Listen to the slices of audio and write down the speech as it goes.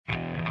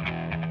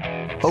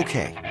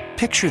Okay,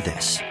 picture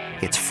this.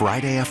 It's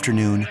Friday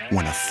afternoon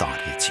when a thought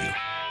hits you.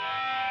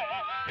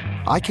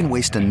 I can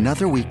waste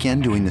another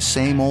weekend doing the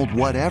same old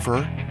whatever,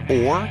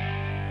 or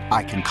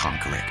I can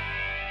conquer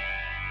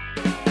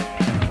it.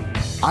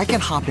 I can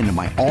hop into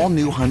my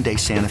all-new Hyundai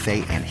Santa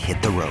Fe and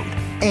hit the road.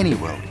 Any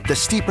road. The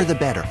steeper, the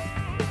better.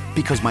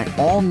 Because my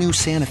all-new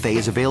Santa Fe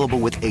is available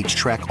with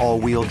H-Track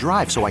all-wheel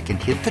drive, so I can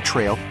hit the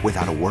trail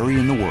without a worry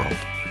in the world.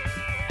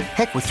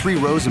 Heck, with 3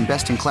 rows and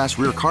best-in-class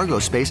rear cargo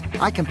space,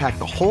 I can pack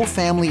the whole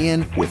family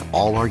in with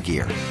all our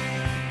gear.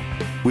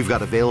 We've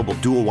got available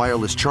dual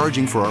wireless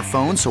charging for our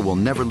phones, so we'll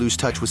never lose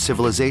touch with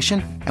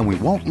civilization, and we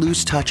won't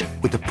lose touch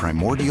with the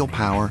primordial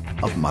power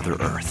of Mother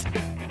Earth.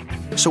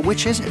 So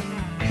which is it?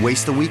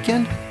 Waste the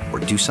weekend or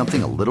do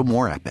something a little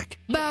more epic?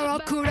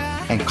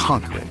 And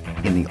conquer it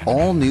in the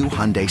all-new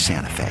Hyundai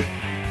Santa Fe.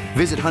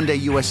 Visit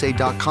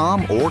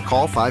HyundaiUSA.com or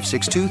call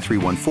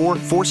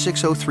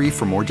 562-314-4603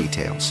 for more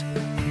details.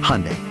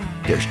 Hyundai,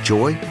 there's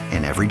joy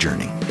in every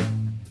journey.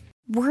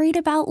 Worried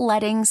about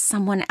letting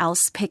someone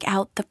else pick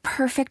out the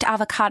perfect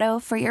avocado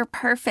for your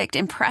perfect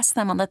impress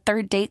them on the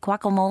third date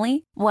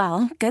guacamole?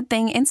 Well, good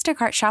thing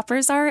Instacart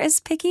shoppers are as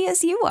picky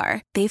as you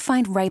are. They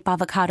find ripe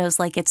avocados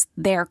like it's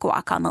their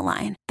guac on the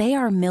line. They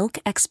are milk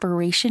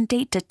expiration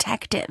date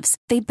detectives.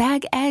 They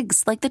bag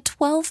eggs like the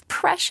 12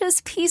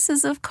 precious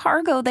pieces of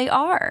cargo they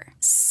are.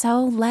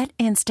 So let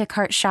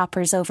Instacart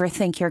shoppers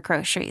overthink your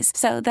groceries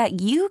so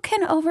that you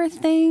can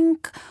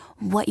overthink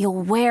what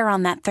you'll wear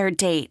on that third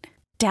date.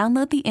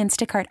 Download the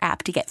Instacart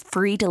app to get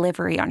free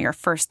delivery on your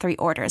first 3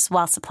 orders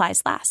while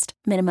supplies last.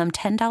 Minimum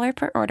 $10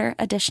 per order.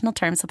 Additional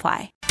terms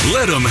apply.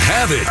 Let them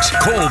have it.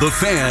 Call the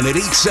Fan at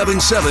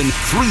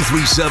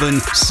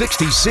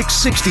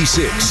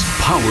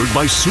 877-337-6666. Powered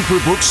by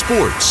Superbook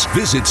Sports.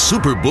 Visit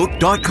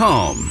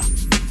superbook.com.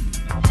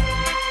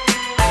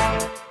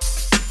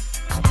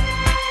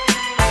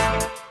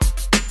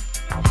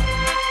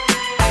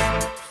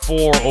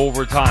 4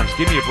 overtimes.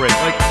 Give me a break.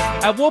 Like,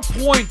 at what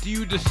point do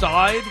you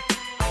decide,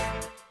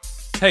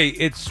 hey,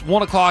 it's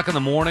 1 o'clock in the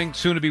morning,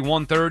 soon to be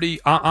 1:30.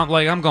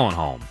 I'm going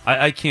home.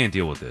 I can't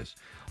deal with this.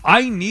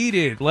 I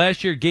needed,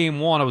 last year, game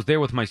 1, I was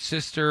there with my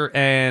sister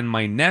and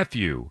my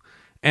nephew,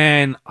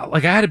 and, I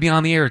had to be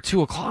on the air at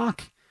 2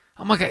 o'clock.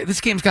 I'm like,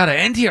 this game's got to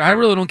end here. I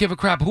really don't give a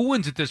crap who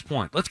wins at this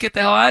point. Let's get the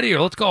hell out of here.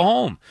 Let's go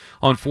home.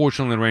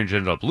 Unfortunately, the Rangers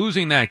ended up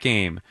losing that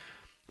game,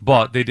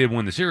 but they did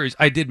win the series.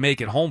 I did make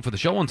it home for the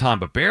show on time,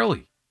 but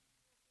barely.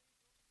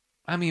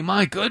 I mean,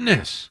 my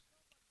goodness.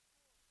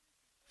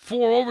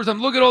 4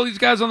 overtime. Look at all these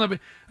guys on the...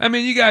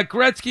 you got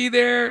Gretzky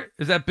there.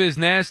 Is that Biz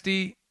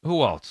Nasty?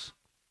 Who else?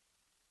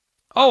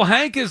 Oh,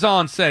 Hank is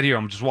on set here.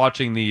 I'm just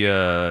watching the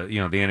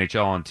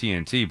NHL on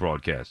TNT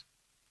broadcast.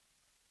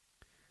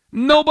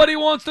 Nobody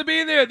wants to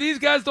be there. These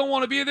guys don't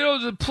want to be there.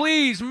 Just,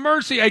 please,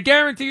 mercy. I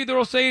guarantee you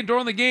they're saying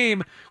during the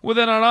game when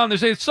they're not on, they're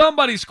saying,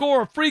 somebody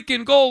score a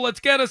freaking goal. Let's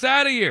get us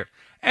out of here.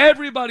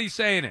 Everybody's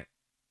saying it.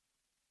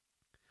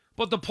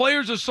 But the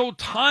players are so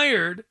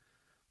tired.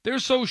 They're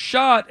so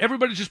shot.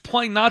 Everybody's just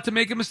playing not to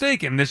make a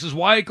mistake, and this is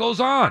why it goes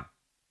on.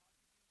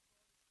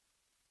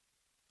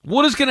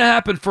 What is going to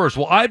happen first?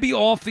 Will I be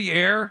off the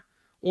air,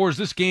 or is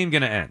this game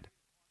going to end?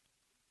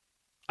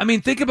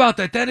 Think about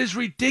that. That is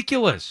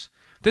ridiculous.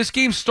 This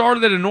game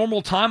started at a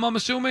normal time, I'm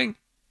assuming?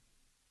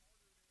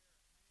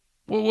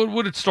 What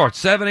would it start,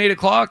 7, 8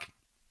 o'clock?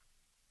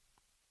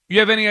 You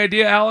have any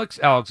idea, Alex?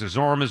 Alex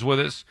Zorm is with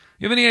us.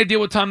 You have any idea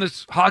what time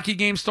this hockey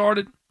game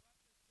started?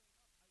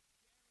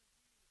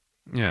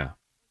 Yeah.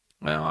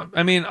 Well,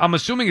 I'm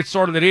assuming it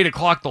started at 8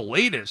 o'clock the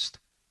latest.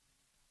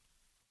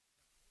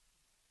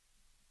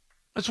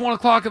 It's 1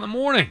 o'clock in the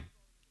morning.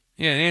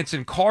 Yeah,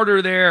 Anson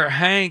Carter there,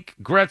 Hank,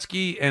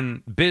 Gretzky,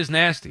 and Biz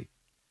Nasty.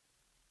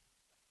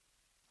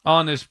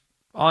 On this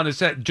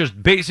set,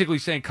 just basically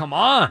saying, come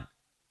on.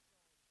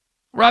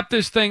 Wrap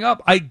this thing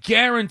up. I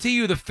guarantee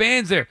you the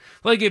fans there.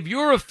 Like, if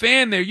you're a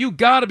fan there, you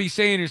got to be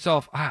saying to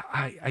yourself,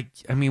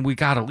 we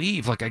got to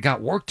leave. Like, I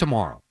got work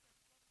tomorrow.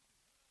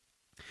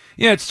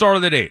 Yeah, it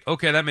started at 8.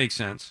 Okay, that makes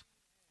sense.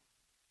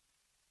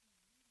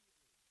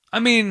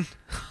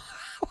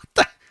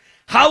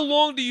 How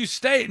long do you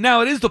stay? Now,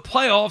 it is the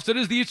playoffs. It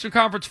is the Eastern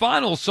Conference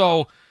Finals.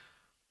 So,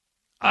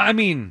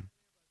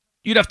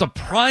 you'd have to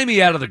pry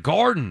me out of the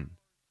garden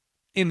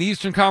in the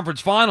Eastern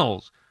Conference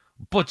Finals.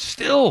 But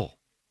still,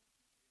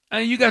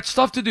 you got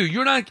stuff to do.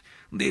 You're not...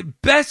 The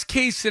best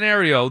case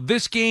scenario,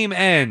 this game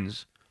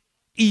ends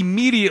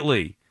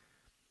immediately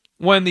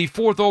when the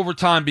 4th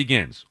overtime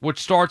begins, which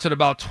starts at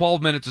about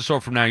 12 minutes or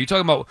so from now. You're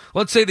talking about,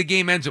 let's say the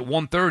game ends at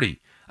 1:30.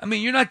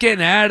 You're not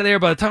getting out of there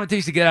by the time it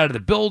takes to get out of the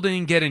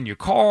building, get in your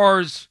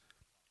cars,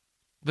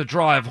 the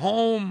drive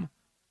home.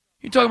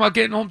 You're talking about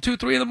getting home 2,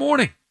 3 in the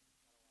morning.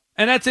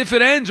 And that's if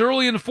it ends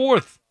early in the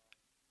 4th,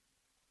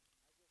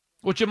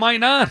 which it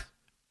might not.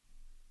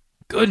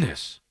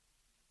 Goodness.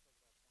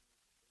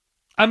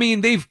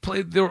 They've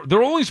played,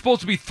 they're only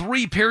supposed to be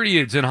 3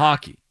 periods in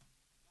hockey.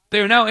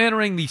 They are now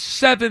entering the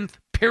 7th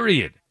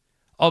period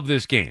of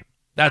this game.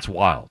 That's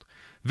wild.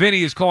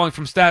 Vinny is calling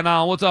from Staten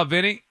Island. What's up,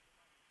 Vinny?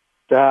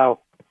 Got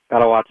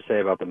a lot to say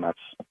about the Mets.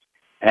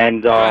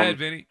 And go ahead,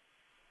 Vinny.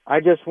 I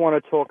just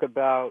want to talk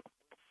about.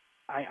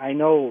 I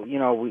know,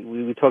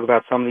 we talk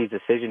about some of these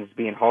decisions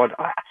being hard.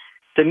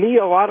 To me,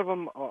 a lot of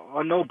them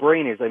are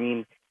no-brainers. I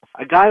mean,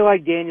 a guy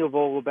like Daniel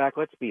Vogelbach,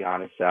 let's be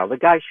honest, Sal, the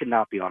guy should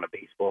not be on a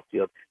baseball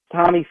field.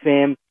 Tommy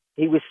Pham,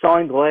 he was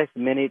signed last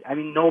minute. I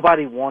mean,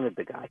 nobody wanted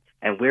the guy.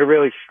 And we're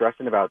really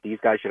stressing about these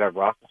guys should have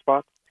roster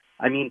spots.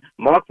 I mean,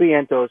 Mark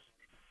Vientos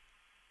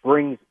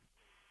brings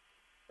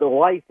the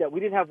life that we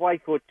didn't have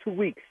life for 2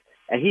 weeks.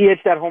 And he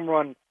hits that home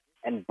run,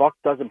 and Buck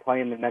doesn't play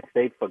him the next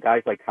day for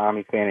guys like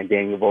Tommy Pham and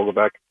Daniel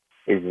Vogelbach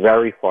is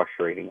very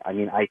frustrating. I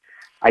mean,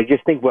 I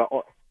just think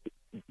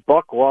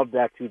Buck loved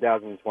that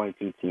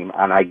 2022 team,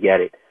 and I get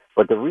it.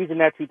 But the reason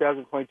that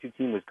 2022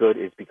 team was good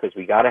is because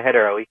we got ahead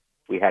early,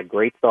 we had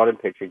great starting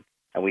pitching,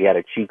 and we had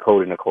a cheat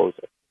code in the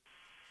closer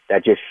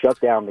that just shut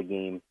down the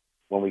game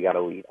when we got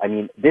a lead. I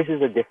mean, this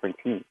is a different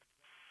team.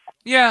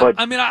 Yeah, but,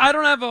 I mean, I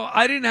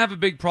didn't have a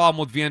big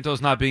problem with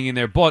Vientos not being in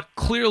there, but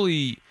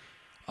clearly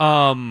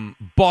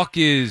Buck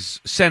is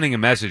sending a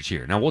message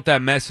here. Now, what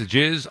that message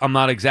is, I'm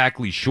not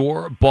exactly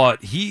sure, but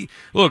the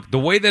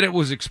way that it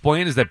was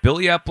explained is that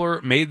Billy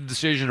Epler made the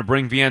decision to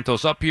bring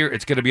Vientos up here.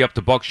 It's going to be up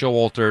to Buck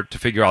Showalter to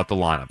figure out the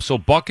lineup. So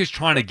Buck is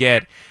trying to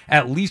get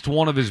at least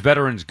one of his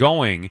veterans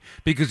going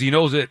because he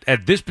knows that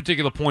at this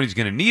particular point he's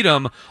going to need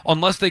him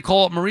unless they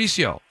call up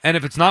Mauricio. And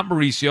if it's not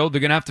Mauricio,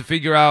 they're going to have to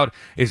figure out,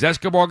 is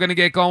Escobar going to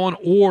get going,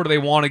 or do they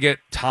want to get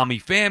Tommy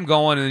Pham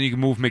going and then you can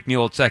move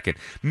McNeil at second.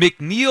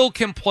 McNeil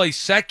can play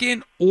second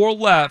or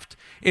left.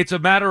 It's a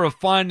matter of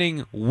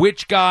finding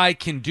which guy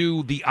can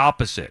do the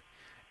opposite.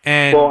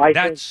 And I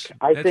that's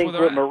think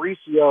with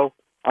Mauricio,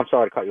 I'm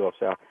sorry to cut you off,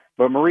 Sal,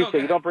 but Mauricio,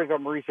 Okay. You don't bring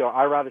up Mauricio.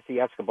 I'd rather see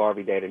Escobar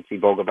every day than see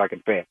Vogelbach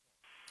and Pham.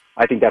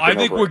 I think that's. I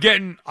think we're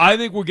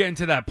getting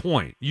to that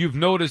point. You've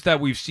noticed that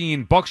we've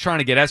seen Buck's trying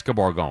to get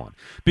Escobar going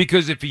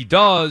because if he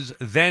does,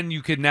 then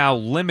you could now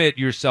limit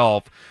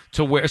yourself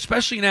to where,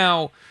 especially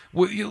now.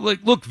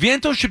 Look,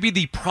 Vientos should be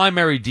the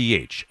primary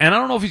DH, and I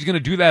don't know if he's going to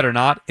do that or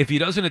not. If he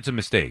doesn't, it's a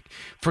mistake.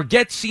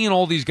 Forget seeing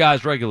all these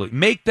guys regularly.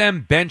 Make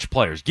them bench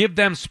players. Give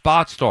them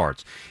spot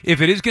starts. If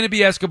it is going to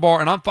be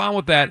Escobar, and I'm fine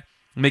with that,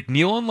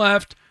 McNeil in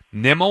left,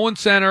 Nimmo in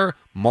center,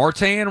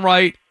 Marte in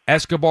right,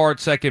 Escobar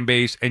at second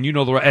base, and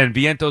and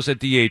Vientos at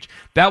DH.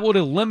 That would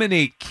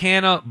eliminate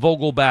Canha,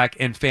 Vogelbach,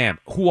 and Pham,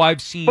 who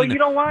I've seen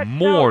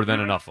more than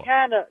enough of.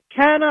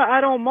 Canha, I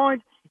don't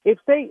mind. If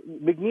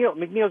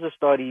McNeil's a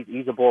stud,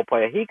 he's a ball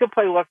player. He could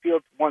play left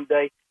field one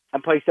day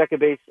and play second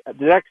base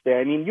the next day.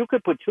 I mean, you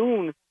could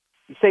platoon.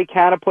 You say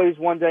Canha plays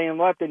one day in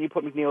left, and you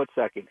put McNeil at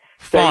second.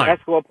 Fine. Say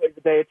Escobar plays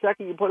the day at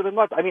second, you put him in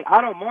left. I mean,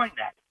 I don't mind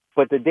that.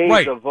 But the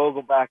days of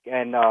Vogelbach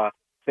and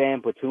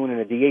Pham platoon and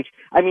the DH,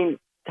 I mean,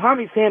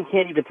 Tommy Pham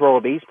can't even throw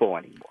a baseball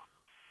anymore.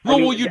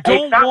 You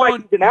don't it's not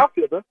like he's an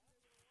outfielder.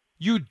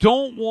 You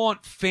don't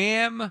want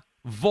Pham,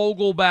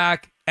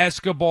 Vogelbach,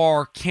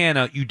 Escobar,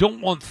 Canha. You don't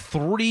want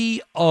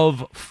 3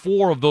 of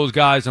 4 of those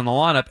guys in the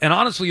lineup. And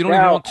honestly, you don't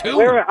even want 2. You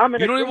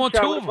don't even want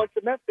 2 of them.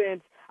 The Mets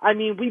fans, I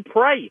mean, we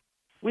pray.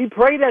 We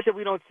pray that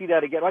we don't see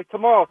that again. Like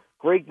tomorrow,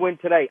 Greg win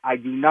today. I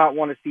do not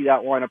want to see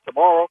that lineup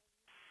tomorrow.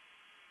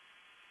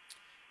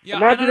 Yeah,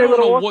 imagine they would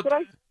have lost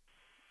today.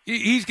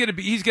 He's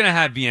gonna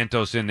have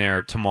Vientos in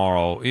there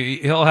tomorrow.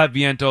 He'll have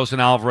Vientos and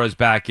Alvarez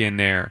back in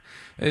there.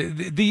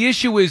 The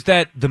issue is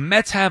that the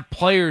Mets have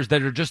players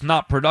that are just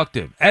not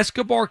productive.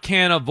 Escobar,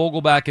 Canha,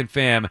 Vogelbach, and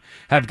Pham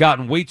have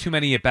gotten way too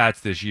many at bats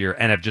this year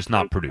and have just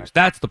not produced.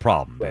 That's the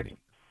problem, Benny.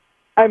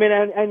 I mean,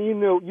 and you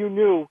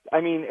knew.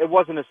 I mean, it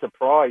wasn't a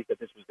surprise that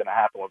this was going to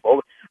happen with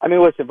Vogelbach. I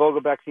mean, listen,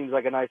 Vogelbach seems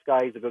like a nice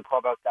guy. He's a good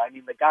clubhouse guy. I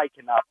mean, the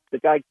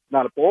guy's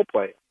not a ball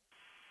player.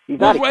 He's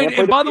not. Right.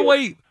 And by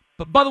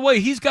the way,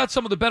 he's got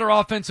some of the better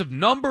offensive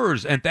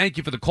numbers. And thank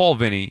you for the call,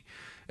 Vinny.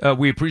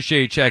 We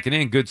appreciate you checking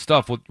in. Good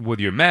stuff with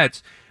your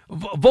Mets.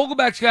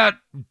 Vogelbach's got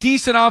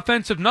decent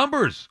offensive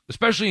numbers,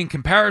 especially in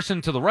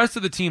comparison to the rest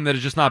of the team that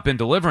has just not been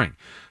delivering.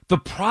 The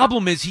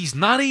problem is he's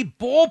not a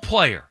ball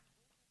player.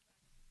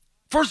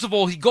 First of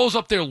all, he goes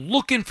up there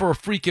looking for a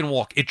freaking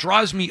walk. It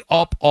drives me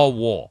up a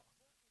wall.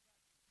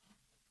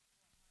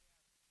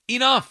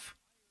 Enough.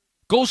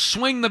 Go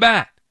swing the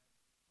bat.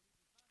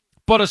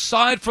 But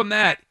aside from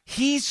that,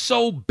 he's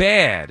so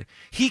bad,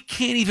 he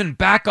can't even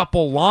back up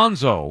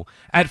Alonso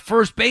at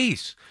first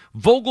base.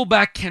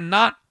 Vogelbach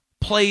cannot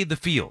play the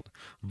field.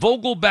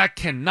 Vogelbach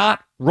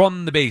cannot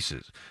run the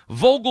bases.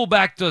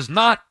 Vogelbach does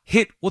not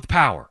hit with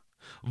power.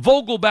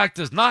 Vogelbach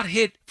does not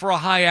hit for a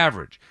high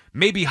average.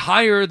 Maybe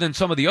higher than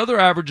some of the other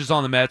averages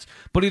on the Mets,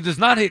 but he does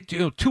not hit,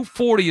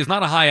 240 is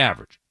not a high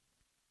average.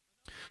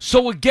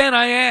 So again,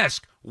 I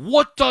ask,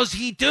 what does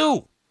he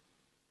do?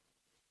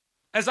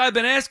 As I've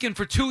been asking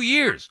for 2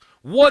 years,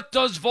 what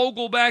does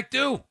Vogelbach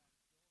do?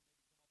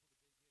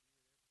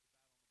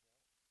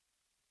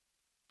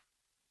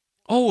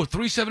 Oh,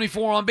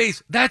 374 on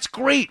base. That's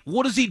great.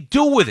 What does he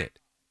do with it?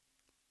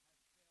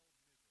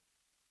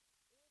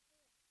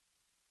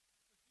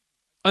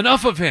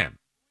 Enough of him.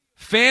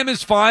 Pham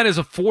is fine as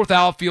a 4th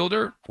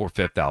outfielder or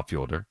 5th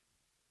outfielder.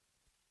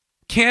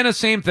 Canha,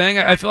 same thing.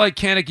 I feel like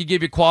Canha could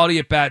give you quality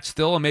at bat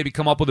still and maybe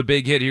come up with a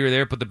big hit here or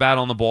there, put the bat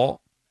on the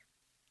ball.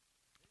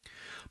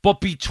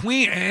 But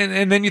between,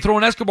 and then you throw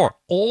in Escobar,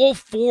 all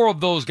four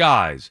of those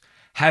guys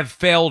have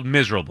failed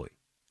miserably.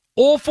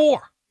 All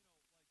four.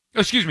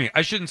 Excuse me,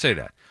 I shouldn't say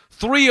that.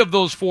 3 of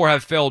those 4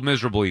 have failed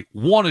miserably.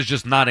 1 is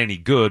just not any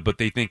good, but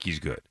they think he's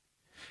good.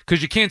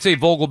 Because you can't say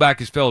Vogelback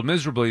has failed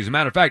miserably. As a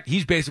matter of fact,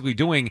 he's basically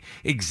doing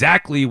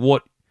exactly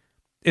what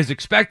is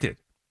expected.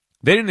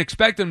 They didn't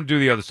expect him to do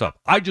the other stuff.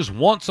 I just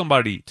want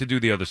somebody to do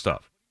the other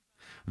stuff.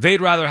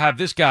 They'd rather have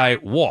this guy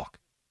walk.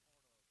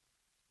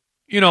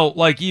 You know,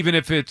 like even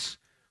if it's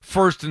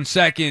first and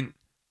second,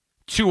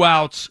 2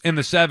 outs in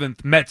the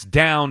 7th, Mets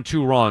down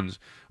 2 runs,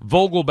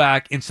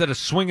 Vogelback, instead of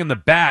swinging the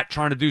bat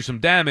trying to do some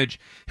damage,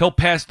 he'll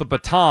pass the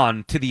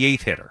baton to the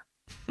 8th hitter.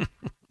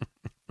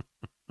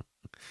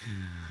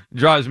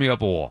 Drives me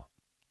up a wall.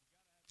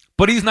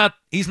 But he's not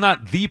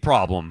the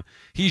problem.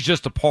 He's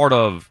just a part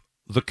of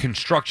the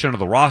construction of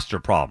the roster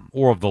problem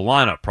or of the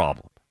lineup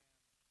problem.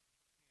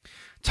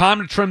 Time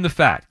to trim the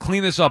fat.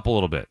 Clean this up a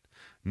little bit.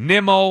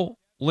 Nimmo,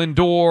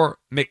 Lindor,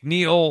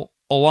 McNeil,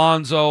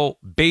 Alonso,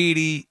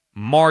 Beatty,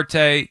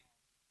 Marte.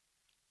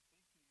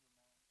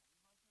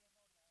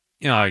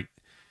 You know,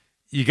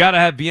 you got to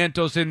have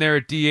Vientos in there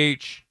at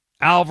DH.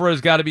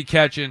 Alvarez got to be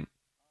catching.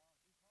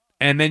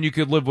 And then you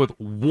could live with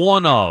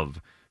one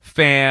of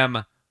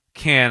Pham,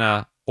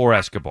 Canha, or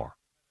Escobar.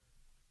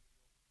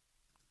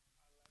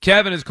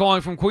 Kevin is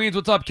calling from Queens.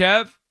 What's up,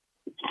 Kev?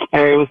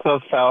 Hey, what's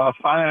up, Sal? I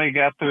finally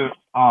got to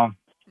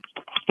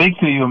speak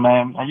to you,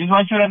 man. I just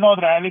want you to know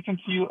that I listen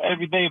to you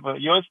every day, but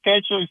your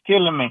schedule is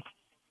killing me.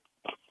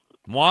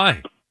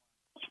 Why?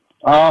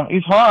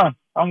 It's hard.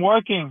 I'm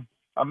working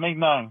at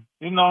midnight,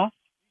 you know.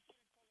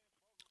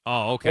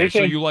 Oh, okay.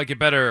 So you like it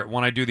better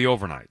when I do the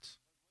overnights?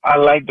 I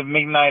like the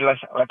midnight la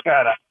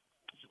cara.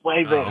 It's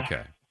way better. Oh,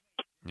 okay.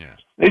 Yeah.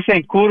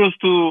 Listen, kudos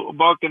to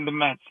Buck and the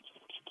Mets.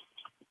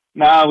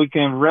 Now we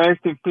can rest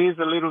in peace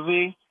a little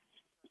bit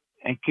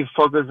and keep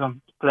focused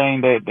on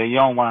playing the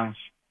young ones.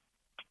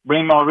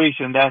 Bring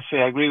Mauricio, and that's it.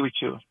 I agree with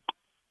you.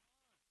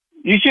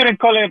 You shouldn't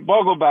call it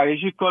Vogelback. You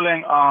should call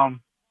it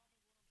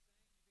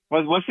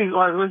what's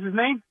his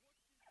name?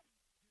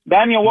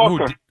 Daniel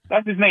Walker.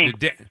 That's his name.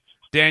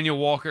 Daniel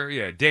Walker.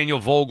 Yeah, Daniel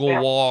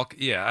Vogelwalk.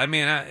 Yeah, I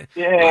mean,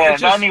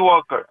 Danny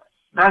Walker.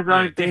 That's the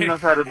only thing he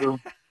knows how to do.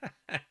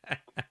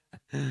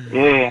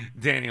 Yeah,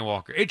 Daniel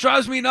Walker. It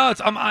drives me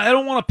nuts. I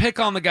don't want to pick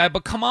on the guy,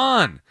 but come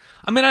on.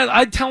 I mean,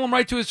 I'd tell him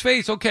right to his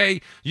face,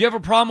 okay, you have a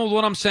problem with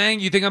what I'm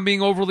saying? You think I'm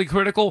being overly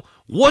critical?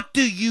 What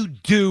do you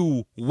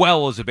do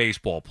well as a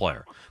baseball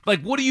player?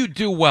 Like, what do you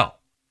do well?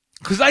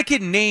 Because I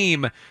can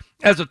name,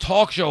 as a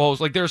talk show host,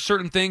 like there are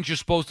certain things you're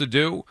supposed to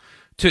do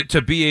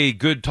to be a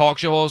good talk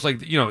show host.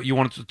 Like, you know, you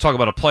want to talk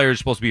about a player who's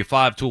supposed to be a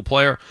 5-tool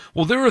player.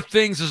 Well, there are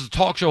things as a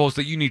talk show host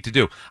that you need to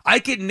do. I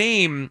can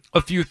name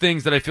a few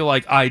things that I feel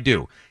like I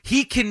do.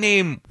 He can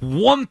name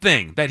one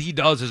thing that he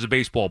does as a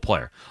baseball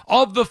player.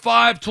 Of the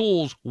 5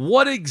 tools,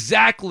 what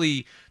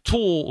exactly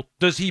tool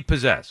does he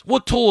possess?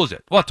 What tool is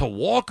it? What, to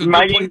walk? A good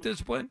plate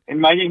discipline?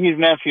 Imagine his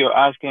nephew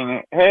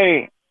asking,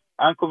 hey,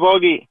 Uncle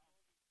Bogey,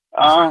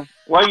 why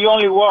you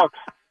only walk?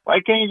 Why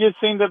can't you just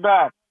swing the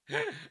bat?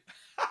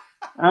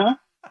 Huh?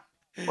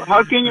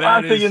 How can you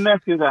answer your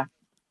nephew that?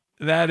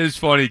 That is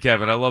funny,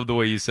 Kevin. I love the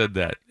way you said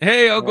that.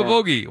 Hey, Uncle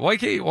Bogey, why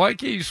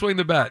can't you swing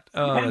the bat?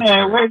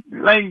 Wait,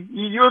 like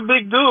you're a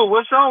big dude.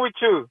 What's wrong with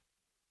you?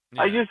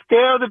 Yeah. Are you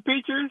scared of the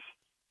pitchers?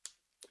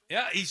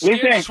 Yeah, he's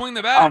scared to swing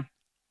the bat.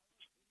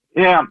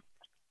 Yeah,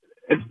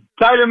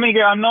 Tyler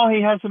Miguel. I know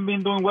he hasn't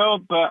been doing well,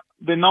 but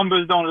the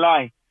numbers don't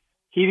lie.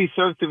 He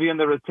deserves to be in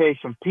the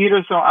rotation.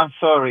 Peterson, I'm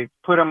sorry,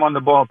 put him on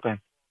the bullpen.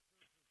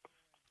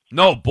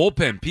 No,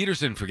 bullpen.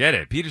 Peterson, forget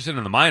it. Peterson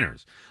in the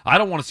minors. I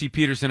don't want to see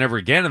Peterson ever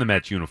again in the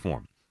Mets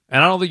uniform.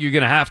 And I don't think you're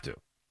going to have to.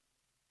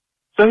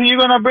 So who are you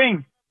going to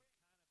bring?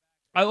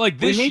 I like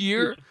this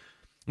year.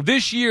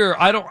 This year,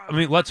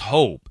 let's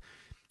hope.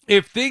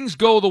 If things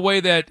go the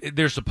way that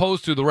they're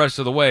supposed to the rest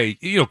of the way,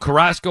 you know,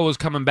 Carrasco is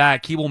coming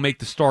back. He will make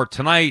the start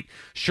tonight.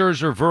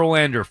 Scherzer,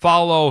 Verlander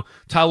follow.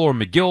 Tyler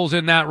McGill's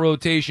in that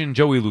rotation.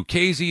 Joey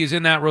Lucchesi is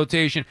in that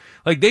rotation.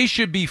 Like, they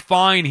should be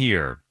fine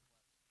here.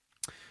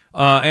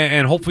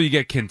 And hopefully you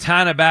get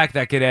Quintana back.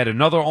 That could add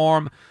another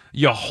arm.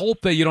 You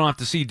hope that you don't have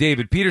to see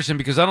David Peterson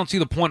because I don't see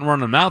the point in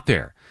running him out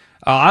there.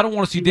 I don't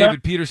want to see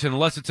David Peterson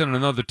unless it's in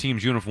another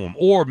team's uniform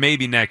or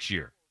maybe next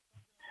year.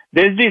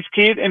 There's this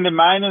kid in the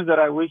minors that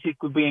I wish he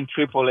could be in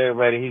AAA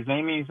already. His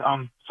name is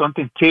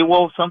something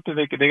T-Wolf, something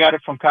they got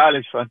it from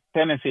college from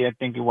Tennessee, I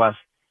think it was,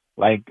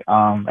 like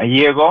a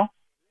year ago.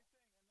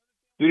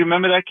 Do you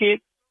remember that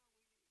kid?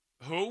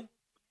 Who?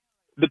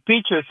 The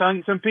pitcher,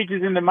 some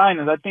pitchers in the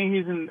minors. I think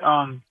he's in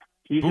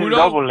He's Budo? in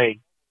Double-A.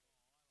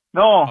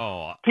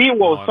 No,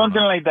 T-Wolf,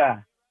 something like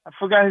that. I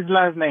forgot his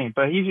last name,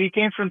 but he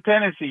came from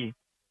Tennessee.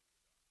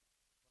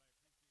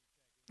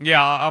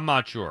 Yeah, I'm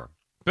not sure.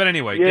 But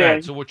anyway, go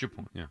ahead. So what's your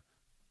point? Yeah.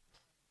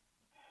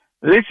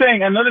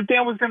 Listen, another thing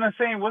I was going to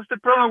say, what's the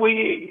problem with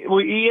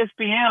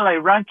ESPN,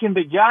 like, ranking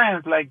the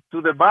Giants, like,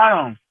 to the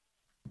bottom?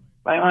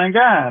 Like, oh, my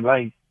God,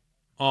 like...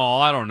 Oh,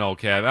 I don't know,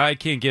 Kev. I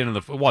can't get into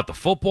the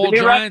football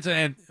Giants?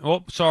 And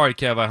sorry,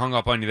 Kev. I hung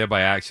up on you there by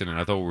accident.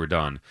 I thought we were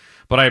done.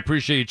 But I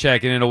appreciate you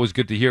checking in. Always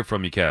good to hear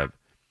from you, Kev.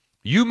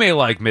 You may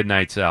like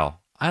Midnight Sal.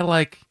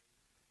 I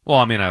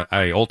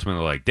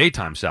ultimately like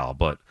daytime Sal,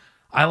 but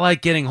I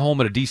like getting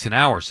home at a decent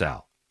hour,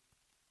 Sal.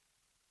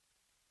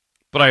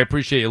 But I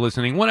appreciate you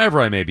listening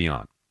whenever I may be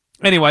on.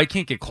 Anyway, I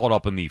can't get caught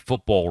up in the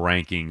football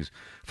rankings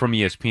from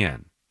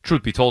ESPN.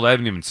 Truth be told, I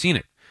haven't even seen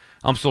it.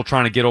 I'm still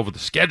trying to get over the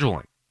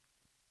scheduling.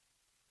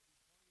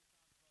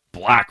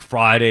 Black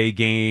Friday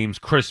games,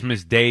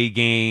 Christmas Day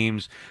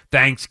games,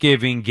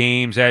 Thanksgiving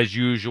games as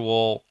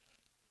usual,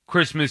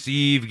 Christmas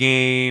Eve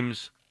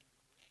games,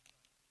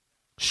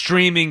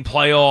 streaming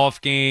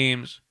playoff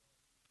games.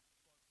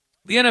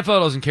 The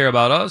NFL doesn't care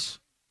about us.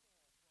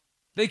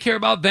 They care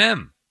about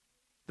them.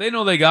 They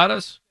know they got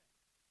us.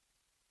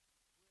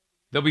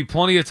 There'll be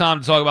plenty of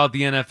time to talk about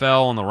the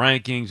NFL and the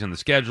rankings and the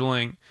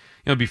scheduling.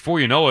 Before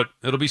you know it,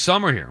 it'll be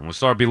summer here. And we'll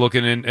start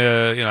looking in,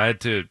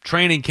 head to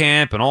training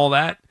camp and all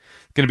that.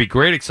 Going to be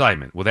great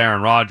excitement with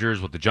Aaron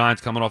Rodgers, with the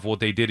Giants coming off of what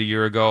they did a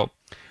year ago.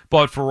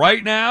 But for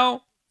right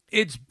now,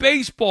 it's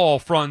baseball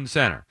front and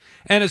center.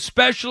 And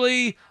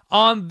especially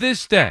on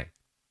this day,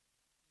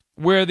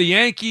 where the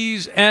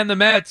Yankees and the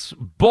Mets,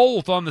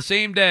 both on the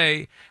same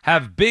day,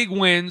 have big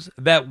wins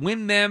that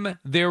win them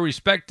their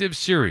respective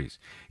series.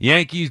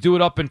 Yankees do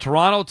it up in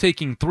Toronto,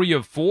 taking 3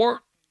 of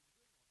 4.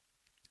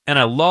 And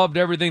I loved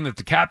everything that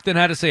the captain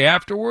had to say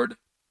afterward.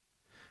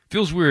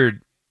 Feels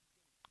weird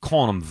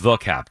calling him the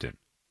captain.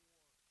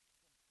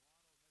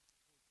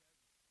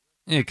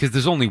 Yeah, because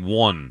there's only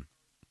one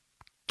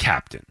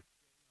captain.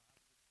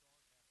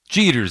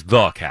 Jeter's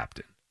the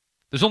captain.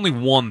 There's only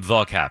one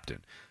the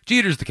captain.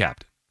 Jeter's the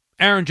captain.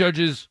 Aaron Judge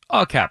is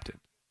a captain.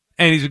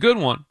 And he's a good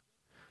one.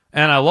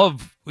 And I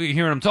love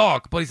hearing him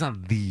talk, but he's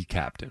not the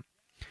captain.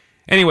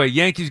 Anyway,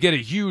 Yankees get a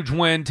huge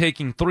win,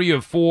 taking 3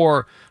 of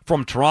 4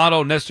 from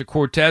Toronto. Nestor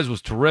Cortez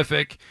was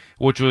terrific,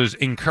 which was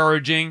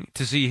encouraging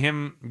to see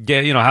him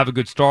get, have a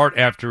good start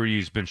after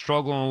he's been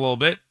struggling a little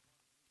bit.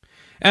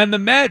 And the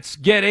Mets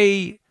get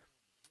a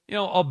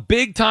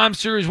big-time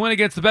series win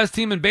against the best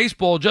team in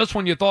baseball just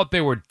when you thought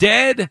they were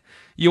dead.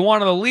 You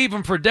wanted to leave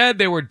them for dead.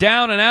 They were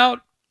down and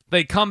out.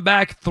 They come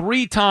back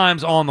 3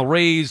 times on the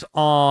Rays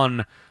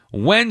on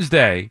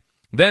Wednesday.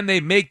 Then they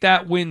make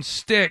that win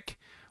stick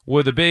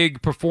with a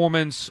big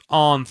performance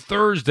on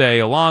Thursday.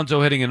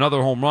 Alonso hitting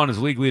another home run, his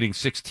league-leading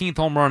 16th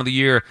home run of the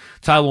year.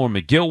 Tyler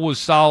McGill was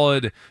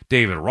solid.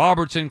 David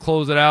Robertson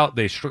closed it out.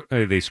 They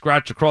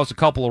scratched across a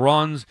couple of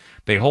runs.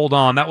 They hold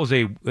on. That was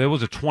a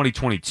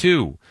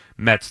 2022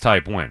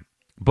 Mets-type win.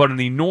 But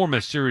an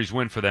enormous series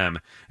win for them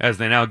as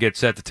they now get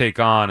set to take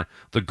on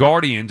the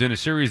Guardians in a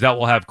series that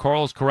will have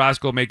Carlos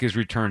Carrasco make his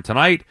return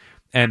tonight,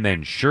 and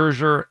then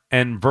Scherzer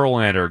and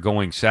Verlander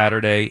going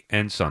Saturday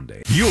and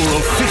Sunday. Your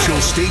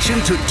official station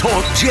to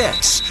talk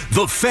Jets.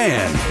 The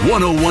Fan,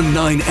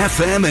 101.9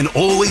 FM, and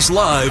always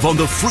live on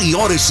the free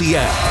Odyssey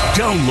app.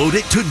 Download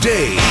it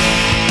today.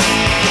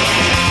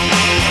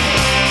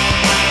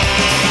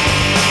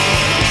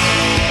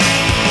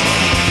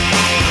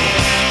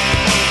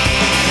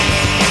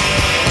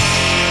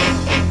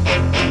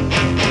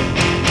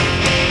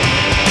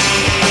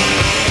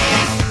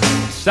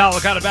 Sal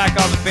Licata back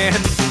on the Fan.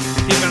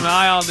 Keeping an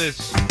eye on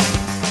this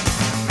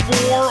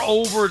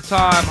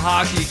 4-overtime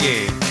hockey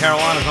game.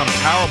 Carolina's on a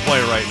power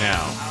play right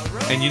now.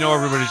 And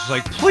everybody's just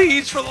like,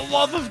 please, for the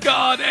love of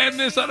God, end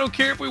this. I don't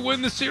care if we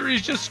win the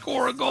series, just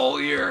score a goal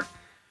here.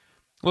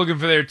 Looking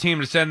for their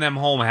team to send them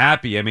home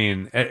happy. I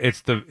mean,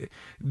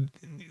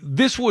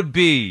 this would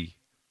be,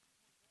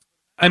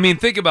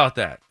 think about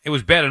that. It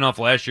was bad enough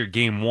last year,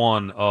 game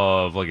 1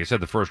 of, like I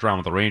said, the first round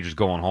with the Rangers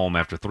going home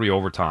after 3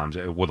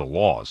 overtimes with a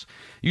loss.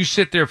 You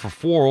sit there for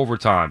 4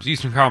 overtimes,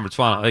 Eastern Conference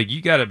Final,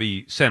 you got to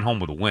be sent home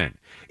with a win.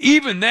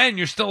 Even then,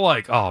 you're still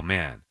like, oh,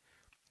 man,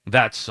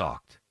 that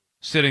sucked.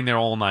 Sitting there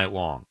all night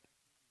long.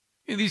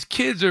 These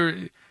kids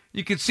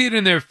you can see it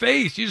in their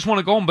face. You just want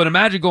to go home, but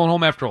imagine going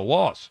home after a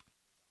loss.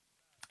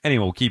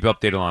 Anyway, we'll keep you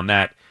updated on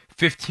that.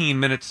 15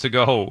 minutes to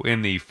go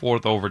in the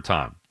 4th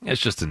overtime.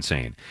 It's just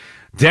insane.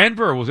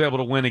 Denver was able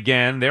to win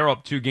again. They're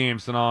up 2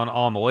 games to none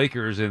on the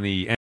Lakers in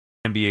the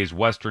NBA's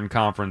Western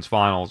Conference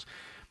Finals.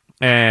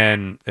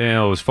 And it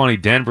was funny,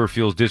 Denver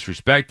feels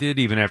disrespected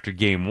even after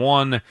game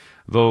 1.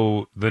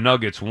 Though the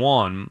Nuggets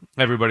won,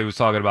 everybody was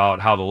talking about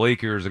how the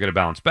Lakers are going to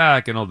bounce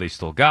back and they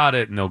still got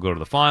it and they'll go to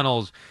the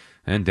finals.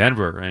 And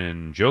Denver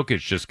and Jokic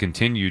just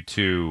continue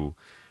to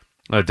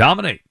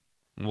dominate.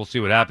 And we'll see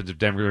what happens if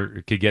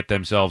Denver could get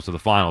themselves to the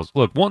finals.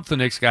 Look, once the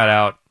Knicks got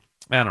out,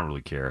 I don't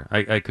really care.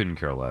 I couldn't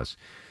care less.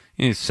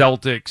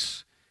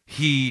 Celtics,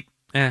 Heat,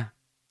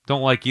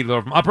 don't like either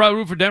of them. I'll probably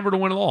root for Denver to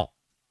win it all.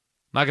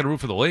 Not going to root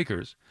for the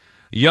Lakers.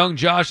 Young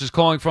Josh is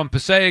calling from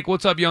Passaic.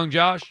 What's up, Young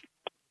Josh?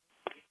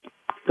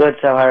 Good,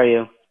 Sal. How are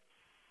you?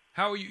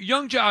 How are you?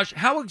 Young Josh,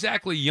 how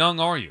exactly young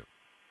are you?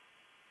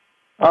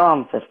 Oh,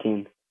 I'm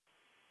 15.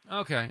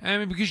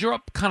 Okay. Because you're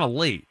up kind of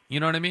late. You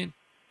know what I mean?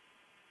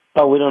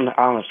 Oh, I don't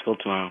have school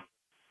tomorrow.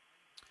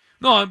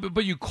 No,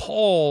 but you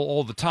call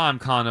all the time,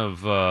 kind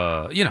of,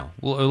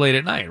 late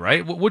at night,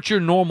 right? What's your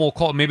normal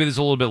call? Maybe this is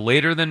a little bit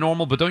later than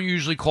normal, but don't you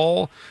usually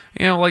call,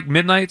 like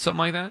midnight, something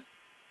like that?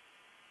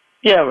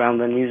 Yeah, around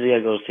then. Usually I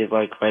go to sleep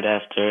like right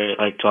after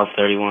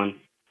 12:31.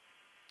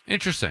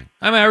 Interesting.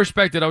 I mean, I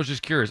respect it. I was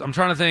just curious. I'm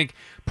trying to think.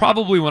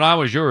 Probably when I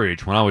was your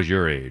age,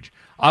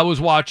 I was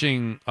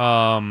watching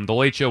The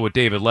Late Show with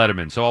David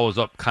Letterman, so I was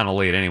up kind of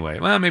late anyway.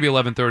 Well, maybe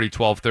 11:30,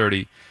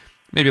 12:30.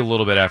 Maybe a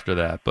little bit after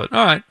that, but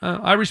all right,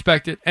 I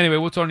respect it. Anyway,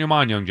 what's on your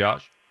mind, young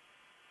Josh?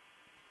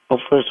 Well,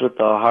 first with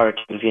the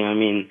Hurricanes game, I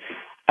mean,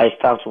 I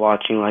stopped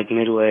watching like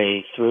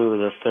midway through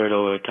the third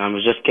overtime. It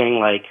was just getting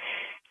like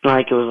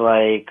it was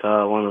like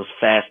one of those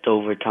fast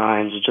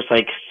overtimes. It was just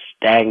like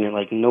stagnant,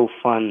 like no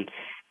fun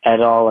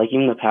at all. Like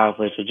even the power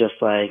plays were just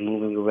like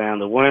moving around.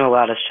 There weren't a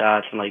lot of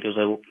shots, and like there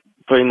was like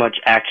pretty much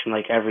action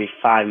like every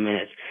 5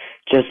 minutes.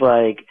 Just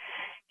like.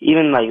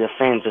 Even, like, the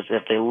fans,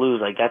 if they lose,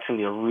 like, that's going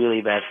to be a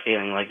really bad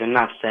feeling. Like, they're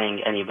not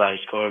saying anybody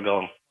score a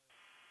goal.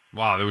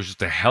 Wow, there was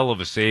just a hell of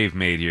a save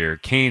made here.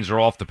 Canes are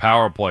off the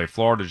power play.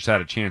 Florida just had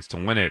a chance to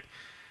win it.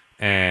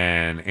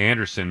 And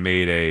Anderson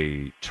made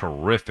a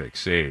terrific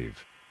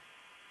save.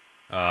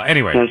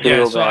 Anyway,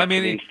 yeah, so, I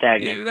mean,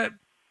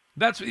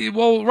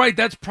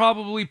 that's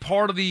probably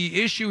part of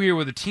the issue here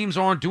where the teams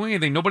aren't doing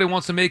anything. Nobody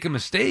wants to make a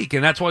mistake,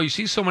 and that's why you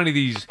see so many of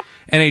these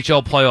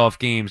NHL playoff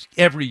games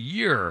every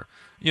year.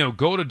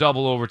 Go to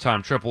double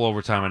overtime, triple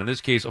overtime, and in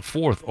this case, a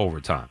fourth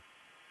overtime.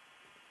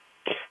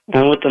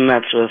 And with the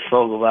Mets with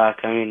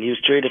Vogelbach, I mean, he was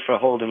traded for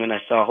Holderman.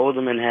 I saw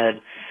Holderman had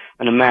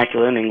an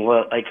immaculate inning.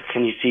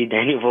 Can you see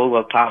Daniel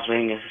Vogelbach possibly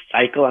in a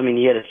cycle? I mean,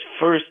 he had his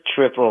first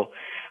triple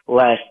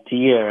last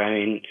year. I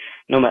mean,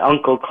 my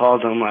uncle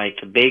called him like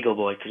the bagel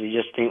boy because you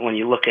just think when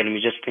you look at him,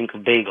 you just think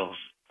of bagels.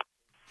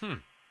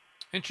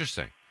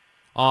 Interesting.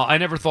 I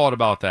never thought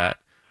about that,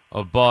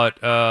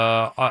 but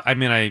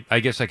I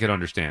guess I could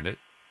understand it.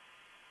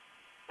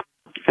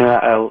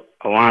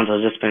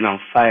 Alonso's just been on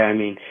fire. I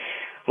mean,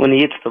 when he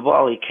hits the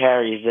ball, he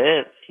carries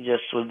it. He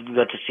just would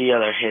get to see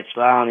other hits.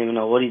 But I don't even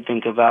know. What do you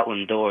think about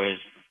Lindor?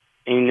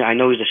 I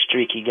know he's a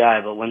streaky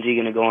guy, but when's he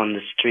going to go on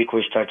the streak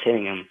where he starts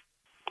hitting him?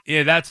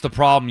 Yeah, that's the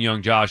problem,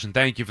 young Josh, and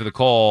thank you for the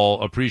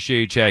call. Appreciate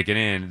you checking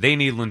in. They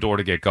need Lindor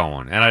to get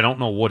going, and I don't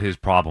know what his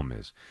problem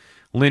is.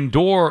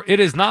 Lindor, it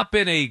has not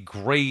been a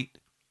great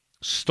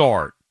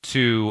start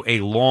to a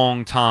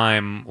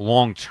long-term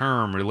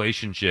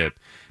relationship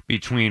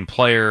between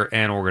player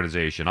and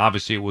organization.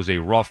 Obviously, it was a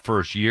rough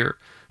first year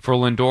for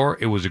Lindor.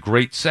 It was a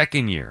great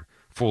second year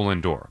for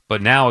Lindor.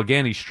 But now,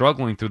 again, he's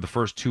struggling through the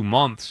first 2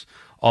 months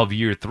of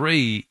year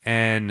 3,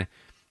 and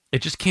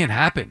it just can't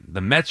happen.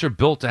 The Mets are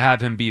built to have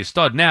him be a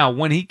stud. Now,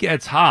 when he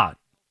gets hot,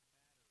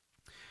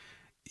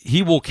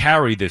 he will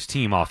carry this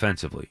team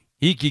offensively.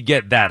 He could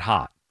get that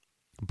hot.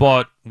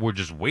 But we're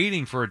just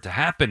waiting for it to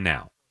happen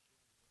now.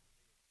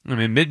 I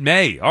mean,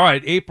 mid-May. All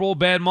right, April,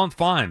 bad month,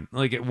 fine.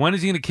 Like, when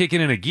is he going to kick it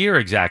in a gear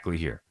exactly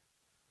here?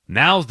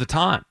 Now's the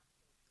time.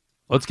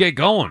 Let's get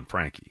going,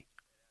 Frankie.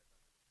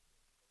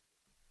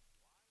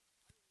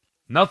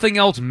 Nothing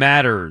else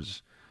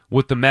matters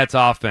with the Mets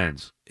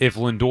offense if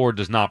Lindor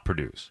does not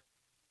produce.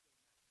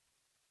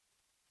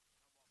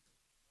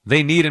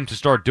 They need him to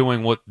start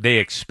doing what they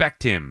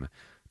expect him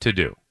to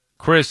do.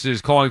 Chris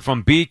is calling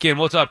from Beacon.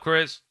 What's up,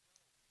 Chris?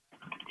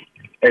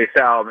 Hey,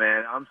 Sal,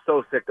 man. I'm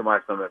so sick to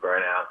my stomach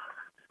right now.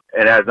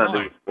 It has nothing to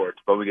do with sports,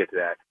 but we get to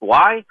that.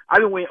 Why?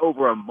 I've been waiting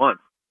over a month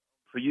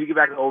for you to get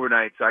back to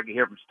overnight so I can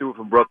hear from Stuart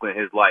from Brooklyn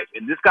his life.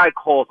 And this guy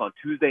calls on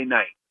Tuesday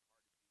night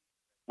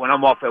when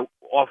I'm off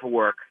of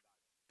work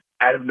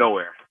out of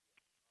nowhere.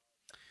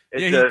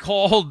 He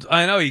called.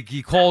 I know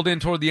he called in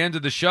toward the end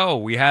of the show.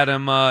 We had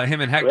him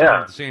and Hector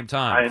at the same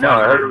time. I know.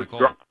 I heard it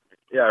was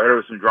I heard it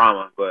was some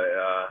drama, but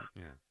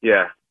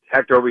yeah.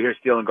 Hector over here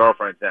stealing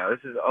girlfriends now. This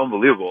is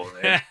unbelievable,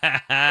 man.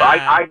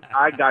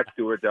 I got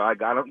Stuart though. I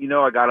got him.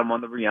 I got him on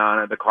the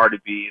Rihanna, the Cardi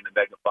B, and the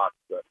Megan Fox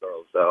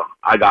girls. So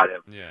I got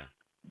him. Yeah.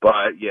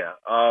 But yeah.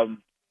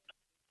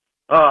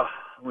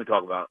 Let me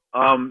talk about.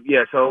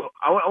 So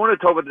I want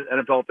to talk about this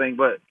NFL thing,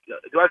 but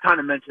do I have time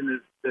to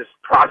mention this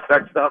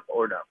prospect stuff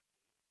or no?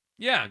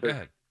 Yeah, go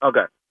ahead.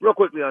 Okay, real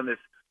quickly on this.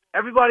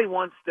 Everybody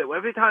wants to.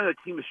 Every time a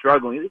team is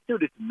struggling,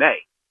 dude, it's May.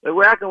 Like,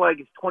 we're acting like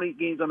it's 20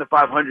 games under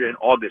 500 in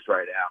August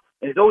right now,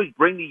 and it's always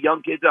bring the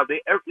young kids up.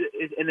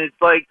 And it's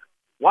like,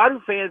 why do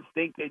fans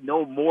think they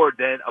know more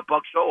than a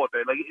Buck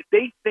Showalter? Like, if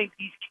they think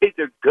these kids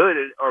are good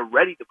and are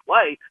ready to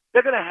play,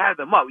 they're gonna have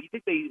them up. You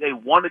think they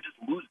want to just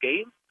lose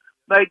games?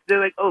 Like, they're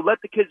like, oh,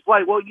 let the kids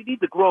play. Well, you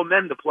need the grown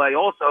men to play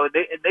also, and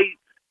they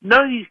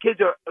none of these kids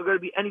are going to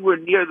be anywhere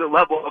near the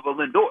level of a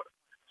Lindor,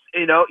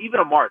 even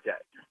a Marte.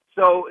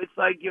 So it's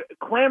like you're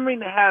clamoring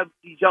to have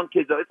these young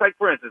kids. It's like,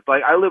 for instance,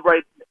 like I live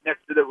right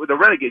next to where the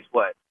Renegades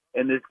play,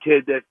 and this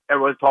kid that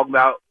everyone's talking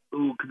about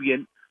who could be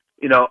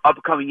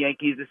upcoming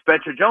Yankees, the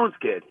Spencer Jones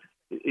kid.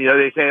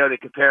 They say they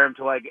compare him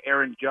to like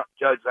Aaron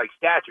Judge, like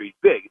stature. He's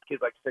big. His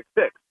kid's like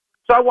 6'6".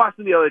 So I watched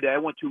him the other day. I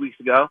went 2 weeks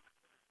ago,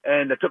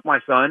 and I took my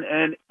son,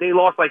 and they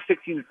lost like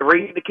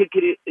 16-3. The kid,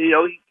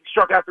 he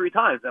struck out 3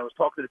 times. And I was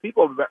talking to the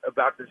people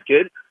about this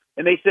kid,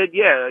 And they said,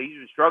 yeah, he's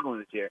been struggling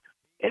this year.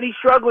 And he's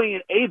struggling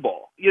in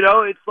A-ball. You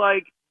know, it's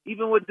like,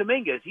 even with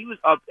Dominguez, he was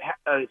up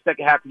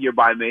second half of the year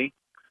by me.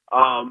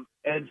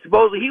 And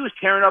supposedly he was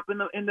tearing up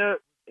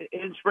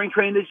in spring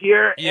training this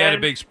year. He had a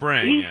big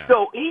spring. He's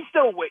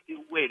still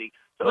waiting.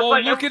 So well,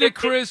 like look at it,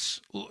 Chris.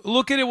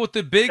 Look at it with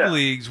the big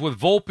leagues. With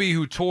Volpe,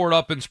 who tore it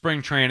up in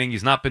spring training.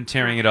 He's not been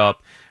tearing it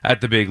up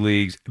at the big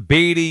leagues.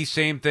 Beatty,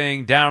 same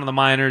thing. Down in the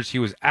minors, he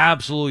was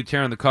absolutely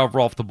tearing the cover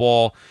off the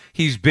ball.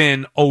 He's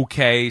been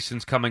okay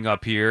since coming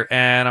up here.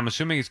 And I'm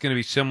assuming it's going to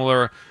be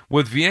similar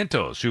with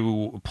Vientos,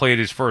 who played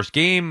his first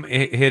game,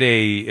 hit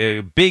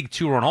a big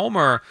 2-run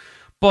homer.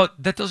 But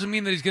that doesn't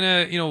mean that he's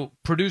going to,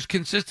 produce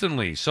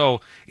consistently. So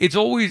it's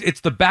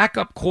the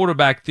backup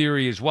quarterback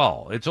theory as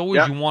well. It's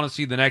always you want to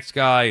see the next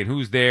guy and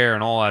who's there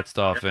and all that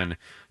stuff. And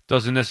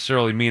doesn't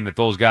necessarily mean that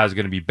those guys are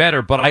going to be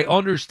better. But I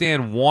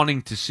understand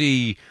wanting to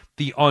see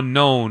the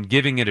unknown,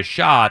 giving it a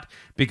shot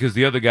because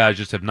the other guys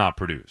just have not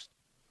produced.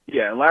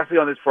 Yeah, and lastly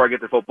on this before I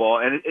get to football,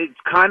 and it's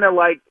kind of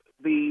like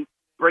the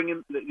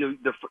bringing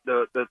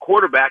the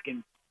quarterback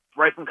in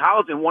right from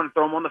college and want to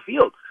throw them on the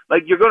field.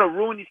 Like, you're going to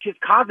ruin these kids'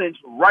 confidence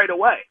right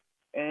away.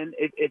 And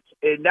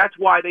and that's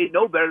why they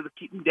know better to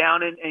keep them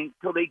down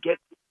until they get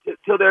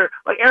till they're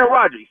like Aaron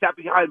Rodgers. He sat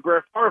behind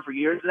Brett Favre for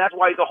years, and that's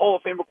why he's a Hall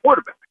of Famer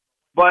quarterback.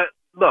 But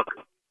look,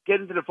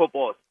 get into the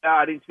football.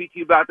 I didn't speak to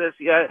you about this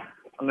yet.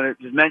 I'm going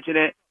to just mention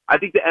it. I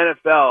think the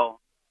NFL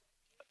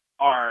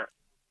are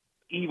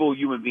evil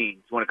human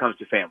beings when it comes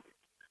to family.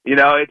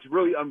 It's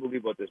really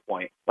unbelievable at this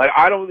point. Like,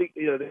 I don't think,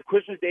 the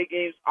Christmas Day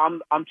games,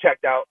 I'm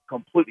checked out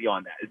completely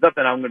on that. There's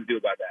nothing I'm going to do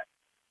about that.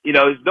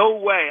 There's no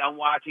way I'm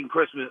watching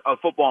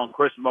football on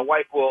Christmas. My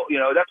wife will,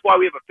 that's why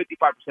we have a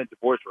 55%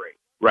 divorce rate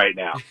right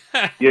now.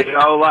 Look,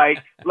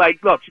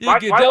 my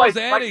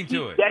wife,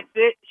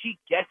 she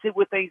gets it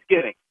with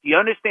Thanksgiving. She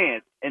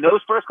understands. In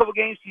those first couple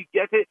games, she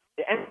gets it.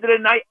 At the end of the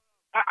night,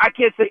 I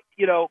can't say,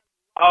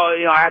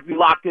 I have to be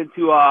locked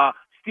into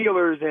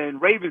Steelers and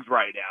Ravens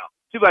right now.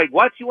 She's like,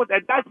 what?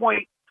 At that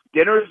point,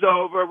 dinner's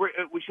over.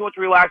 She wants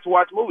to relax and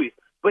watch movies.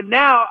 But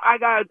now I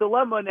got a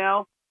dilemma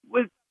now.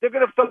 They're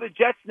going to throw the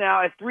Jets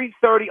now at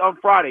 3:30 on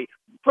Friday.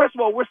 First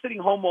of all, we're sitting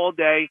home all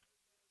day,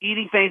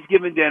 eating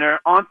Thanksgiving dinner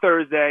on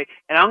Thursday,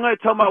 and I'm going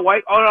to tell my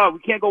wife, oh, no, we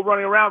can't go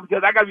running around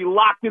because I got to be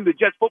locked into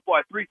Jets football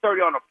at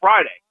 3:30 on a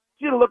Friday.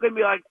 She's going to look at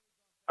me like,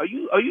 are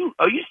you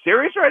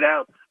serious right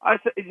now? I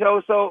said,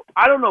 so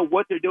I don't know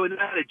what they're doing.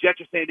 Now the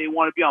Jets are saying they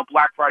want to be on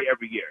Black Friday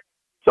every year.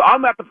 So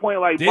I'm at the point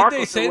like, did Marco,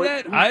 they say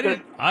that?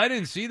 I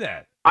didn't see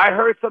that. I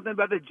heard something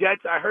about the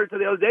Jets. I heard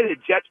the other day the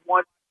Jets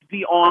want to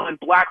be on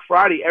Black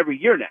Friday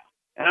every year now.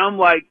 And I'm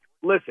like,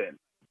 listen,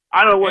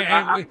 I don't know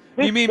what.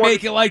 You mean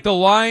make it like the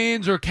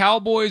Lions or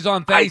Cowboys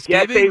on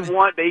Thanksgiving?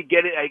 I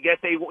guess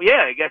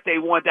they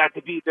want that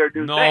to be their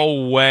new thing.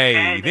 No way.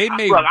 And they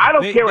may. Look, I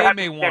don't care what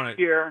happens next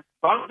year.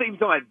 But I'm thinking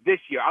about this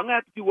year. I'm gonna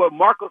have to do what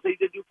Marco said he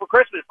did do for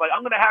Christmas. Like,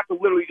 I'm gonna have to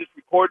literally just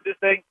record this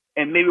thing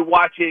and maybe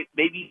watch it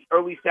maybe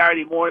early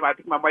Saturday morning. I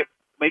think my wife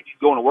maybe she's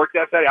going to work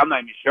that Saturday. I'm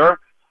not even sure.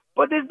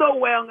 But there's no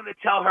way I'm gonna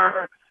tell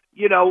her.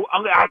 I'm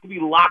gonna have to be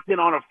locked in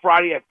on a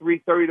Friday at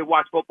 3:30 to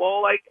watch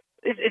football. Like.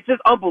 It's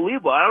just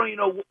unbelievable. I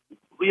don't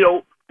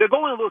they're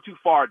going a little too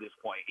far at this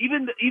point.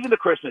 Even the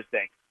Christmas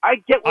thing. I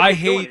get what I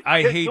hate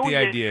the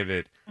idea of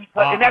it.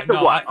 And that's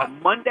a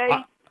Monday?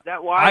 Is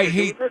that why?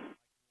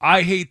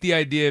 I hate the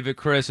idea of it,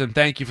 Chris, and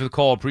thank you for the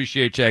call.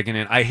 Appreciate checking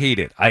in. I hate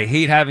it. I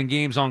hate having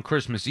games on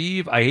Christmas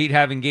Eve. I hate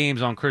having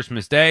games on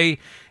Christmas Day,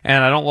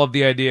 and I don't love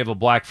the idea of a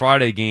Black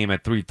Friday game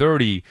at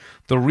 3:30.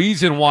 The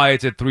reason why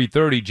it's at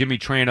 3:30, Jimmy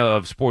Traina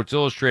of Sports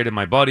Illustrated,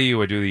 my buddy,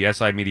 who I do the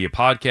SI Media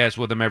podcast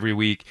with him every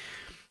week,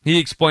 he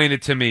explained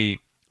it to me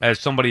as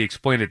somebody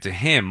explained it to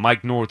him,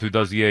 Mike North, who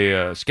does the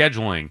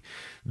scheduling.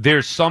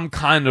 There's some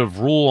kind of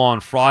rule on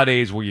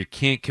Fridays where you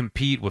can't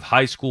compete with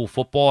high school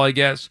football, I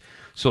guess.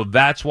 So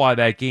that's why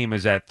that game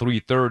is at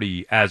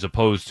 3:30 as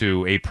opposed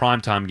to a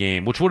primetime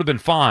game, which would have been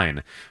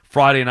fine.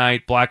 Friday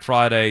night, Black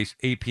Friday,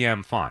 8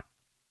 p.m., fine.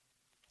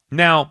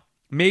 Now,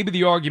 maybe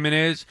the argument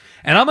is,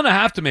 and I'm going to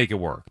have to make it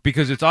work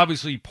because it's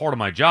obviously part of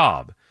my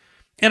job,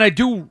 and I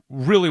do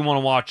really want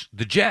to watch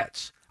the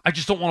Jets. I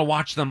just don't want to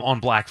watch them on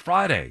Black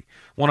Friday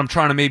when I'm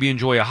trying to maybe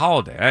enjoy a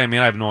holiday. I mean,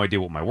 I have no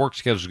idea what my work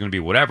schedule is going to be,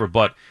 whatever,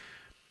 but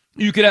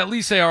you could at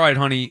least say, all right,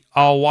 honey,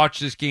 I'll watch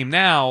this game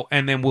now,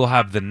 and then we'll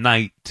have the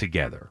night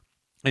together.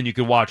 And you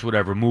can watch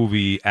whatever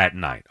movie at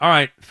night. All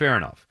right, fair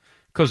enough.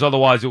 Because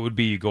otherwise it would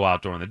be you go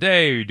out during the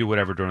day or you do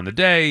whatever during the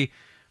day,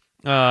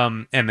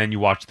 and then you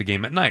watch the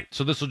game at night.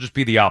 So this will just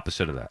be the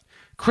opposite of that.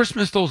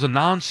 Christmas, though, is a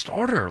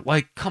non-starter.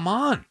 Like, come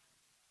on.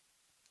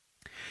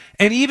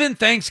 And even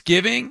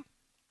Thanksgiving,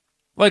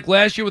 like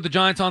last year with the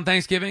Giants on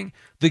Thanksgiving,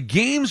 the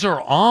games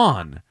are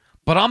on,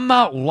 but I'm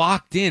not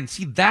locked in.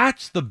 See,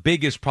 that's the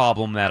biggest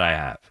problem that I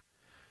have.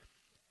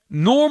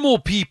 Normal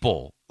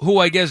people who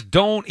I guess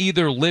don't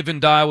either live and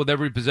die with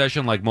every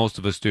possession like most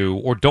of us do,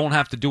 or don't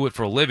have to do it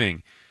for a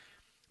living,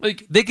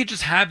 like they could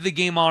just have the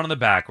game on in the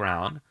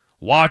background,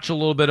 watch a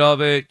little bit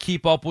of it,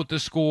 keep up with the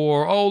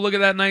score. Oh, look at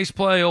that nice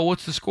play. Oh,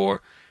 what's the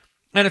score?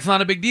 And it's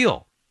not a big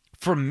deal.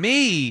 for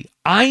me,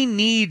 I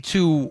need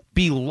to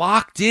be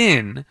locked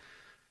in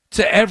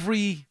to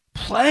every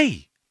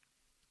play.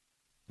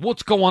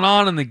 What's going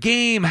on in the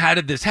game? How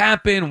did this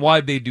happen?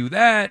 Why'd they do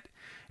that?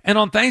 And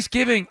on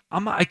Thanksgiving,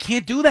 I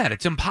can't do that.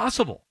 It's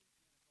impossible.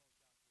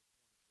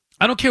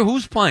 I don't care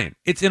who's playing.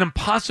 It's an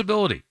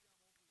impossibility.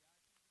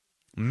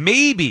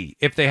 Maybe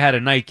if they had a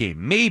night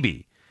game,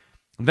 maybe,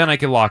 then I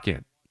could lock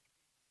in.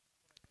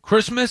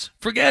 Christmas,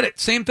 forget it.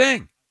 Same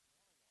thing.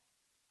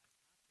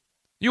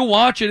 You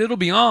watch it, it'll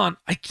be on.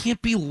 I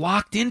can't be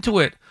locked into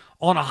it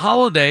on a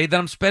holiday that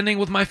I'm spending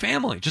with my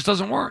family. It just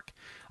doesn't work.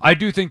 I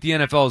do think the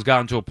NFL has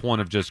gotten to a point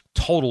of just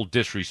total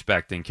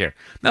disrespect and care.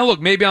 Now,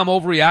 look, maybe I'm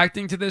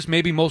overreacting to this.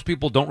 Maybe most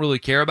people don't really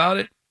care about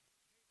it.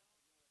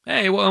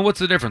 Hey, well, what's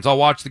the difference? I'll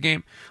watch the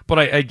game. But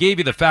I gave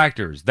you the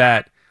factors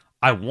that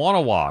I want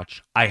to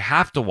watch, I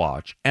have to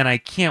watch, and I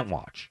can't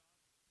watch.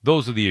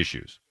 Those are the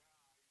issues.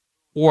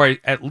 Or I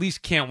at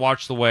least can't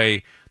watch the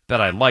way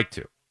that I'd like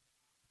to.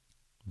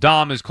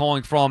 Dom is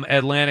calling from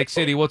Atlantic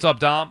City. What's up,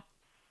 Dom?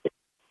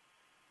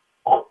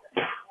 What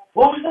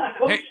was that,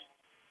 Coach?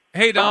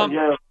 Hey, Dom.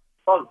 Yeah.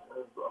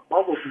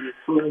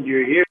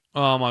 Your ear.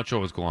 Oh, I'm not sure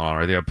what's going on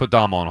right there. Put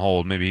Dom on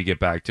hold. Maybe he get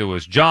back to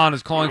us. John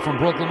is calling from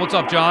Brooklyn. What's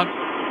up, John?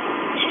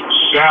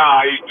 Sal,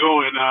 how you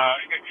doing?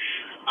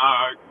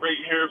 Great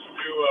hearing from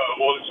you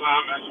all the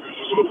time, as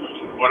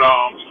usual. But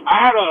I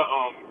had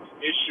a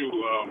issue.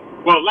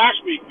 Well,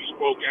 last week we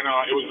spoke, and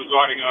it was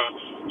regarding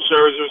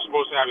Scherzer was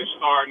supposed to have his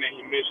start, and then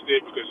he missed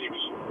it because he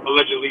was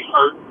allegedly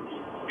hurt.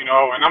 You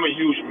know, and I'm a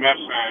huge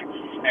Mets fan.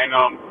 And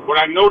what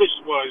I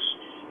noticed was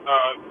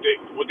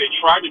what they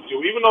tried to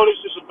do, even though this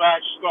is a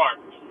bad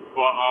start,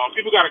 but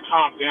people got to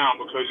calm down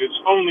because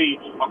it's only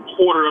a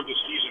quarter of the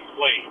season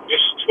played.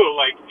 There's still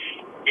like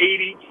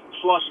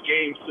 80-plus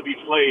games to be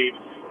played.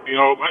 You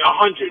know,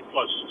 100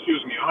 plus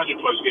games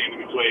to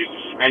be played.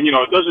 And, you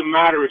know, it doesn't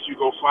matter if you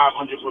go 500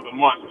 for the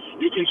month.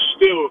 You can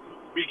still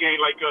regain,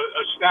 like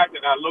a stat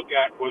that I look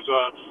at was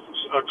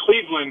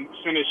Cleveland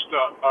finished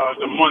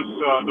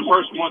the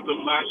first month of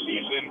last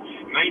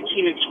season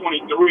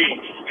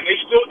 19-23, and they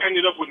still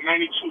ended up with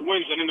 92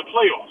 wins and in the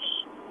playoffs.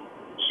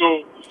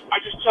 So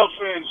I just tell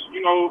fans, you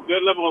know,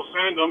 their level of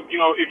fandom,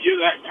 you know, if you're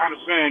that kind of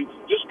fan,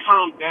 just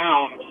calm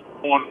down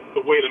on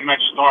the way the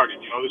Mets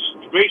started. You know,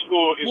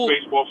 baseball is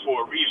baseball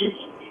for a reason.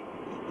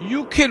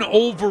 You can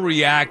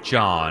overreact,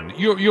 John.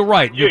 You're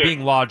right. You're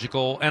being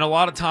logical, and a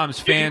lot of times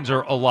fans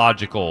are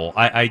illogical.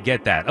 I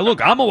get that.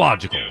 Look, I'm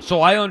illogical,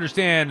 so I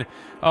understand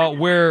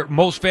where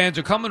most fans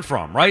are coming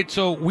from, right?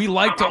 So we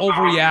like to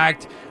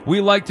overreact. We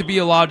like to be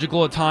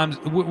illogical at times.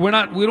 We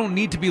don't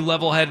need to be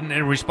level-headed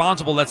and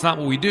responsible. That's not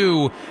what we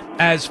do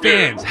as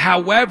fans.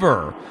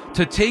 However,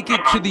 to take it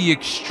to the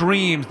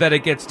extremes that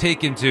it gets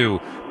taken to,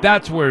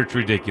 that's where it's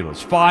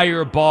ridiculous.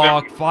 Fire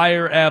Buck,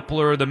 fire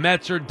Epler, the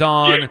Mets are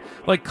done.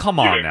 Like, come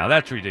on now,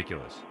 that's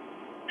ridiculous.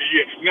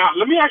 Yeah. Now,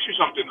 let me ask you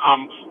something.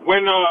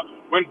 When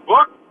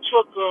Buck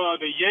took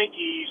the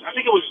Yankees, I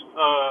think it was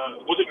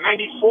it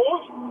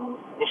 94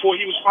 before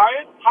he was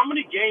fired? How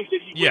many games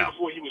did he win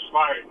before he was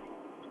fired?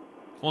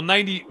 Well,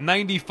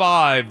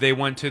 95, they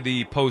went to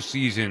the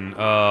postseason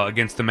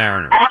against the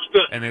Mariners.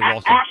 And they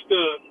lost. He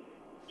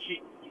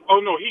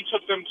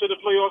took them to the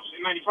playoffs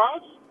in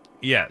 95?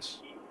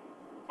 Yes.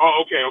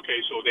 Oh, okay.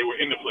 So they were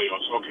in the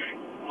playoffs. Okay.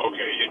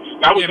 Yeah.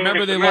 That was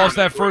remember they lost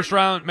that first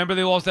round. Remember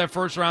they lost that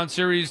first round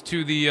series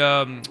to the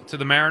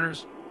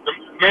Mariners. The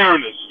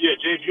Mariners,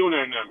 James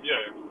Unna and them,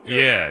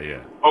 Yeah.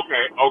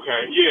 Okay,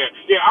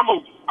 yeah. I'm a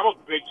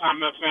big time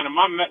Mets fan, and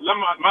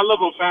my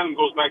level of fandom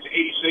goes back to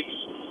 '86.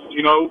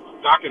 You know,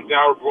 Doc and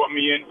Darryl brought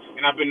me in,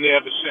 and I've been there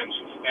ever since.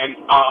 And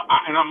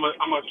I'm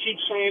gonna keep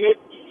saying it.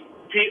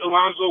 Pete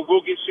Alonso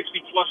will get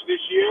 60 plus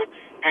this year.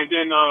 And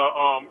then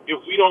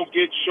if we don't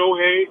get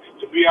Shohei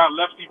to be our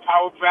lefty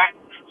power bat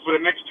for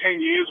the next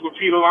 10 years with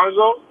Pete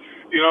Alonso,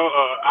 you know,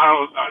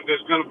 there's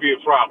going to be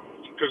a problem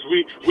because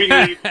we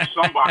need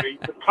somebody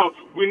to come.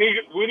 We need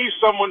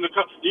someone to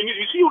come. You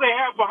see who they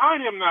have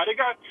behind him now? They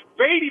got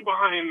Beatty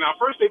behind him now.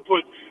 First they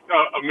put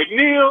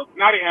McNeil.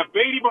 Now they have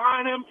Beatty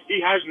behind him. He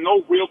has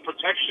no real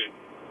protection.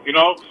 You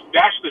know,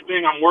 that's the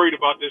thing I'm worried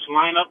about this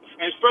lineup,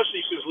 and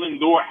especially since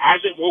Lindor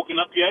hasn't woken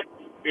up yet.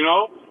 You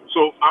know,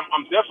 so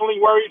I'm definitely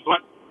worried,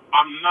 but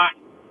I'm not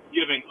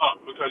giving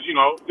up because, you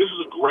know, this is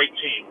a great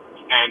team.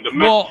 And the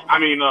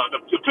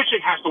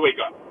pitching has to wake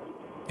up.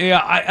 Yeah,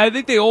 I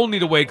think they all need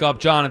to wake up,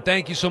 John, and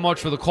thank you so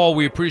much for the call.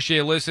 We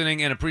appreciate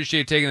listening and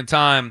appreciate taking the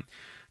time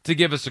to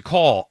give us a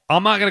call.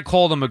 I'm not going to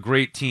call them a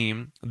great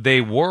team.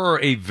 They were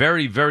a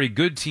very, very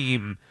good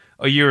team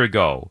a year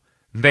ago.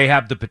 They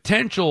have the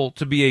potential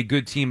to be a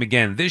good team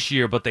again this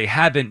year, but they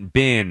haven't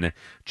been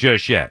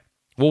just yet.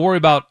 We'll worry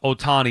about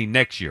Ohtani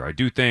next year. I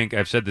do think,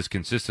 I've said this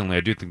consistently, I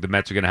do think the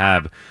Mets are going to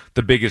have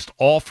the biggest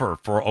offer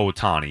for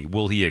Ohtani.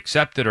 Will he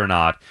accept it or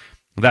not?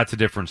 That's a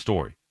different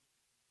story.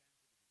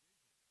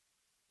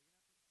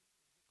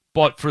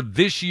 But for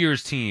this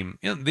year's team,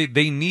 you know,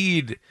 they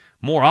need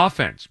more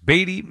offense.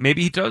 Beatty,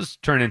 maybe he does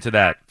turn into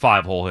that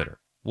 5-hole hitter.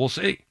 We'll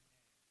see.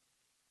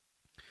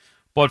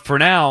 But for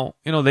now,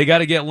 you know, they got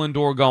to get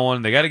Lindor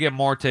going. They got to get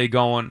Marte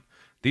going.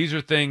 These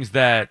are things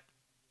that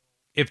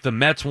if the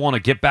Mets want to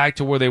get back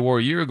to where they were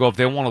a year ago, if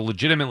they want to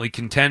legitimately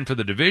contend for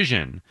the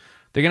division,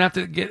 they're going to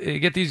have to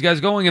get these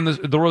guys going. And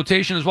the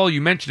rotation as well,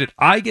 you mentioned it.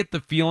 I get the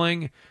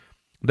feeling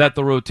that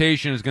the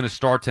rotation is going to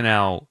start to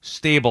now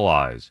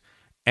stabilize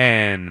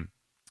and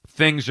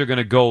things are going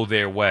to go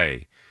their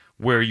way.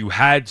 Where you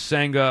had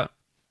Senga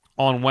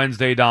on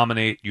Wednesday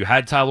dominate, you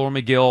had Tyler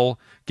McGill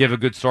give a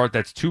good start.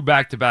 That's 2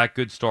 back-to-back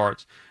good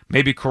starts.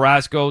 Maybe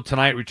Carrasco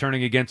tonight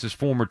returning against his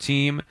former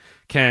team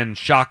can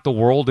shock the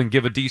world and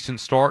give a decent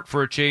start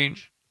for a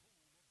change.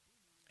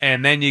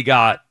 And then you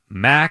got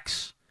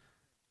Max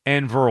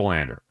and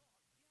Verlander,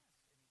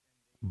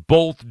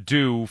 both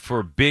due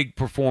for big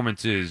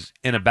performances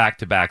in a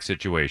back-to-back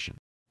situation.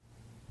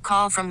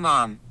 Call from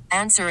mom.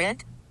 Answer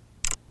it.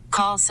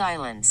 Call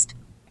silenced.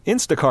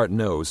 Instacart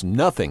knows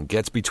nothing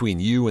gets between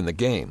you and the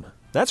game.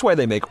 That's why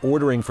they make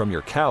ordering from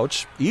your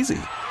couch easy.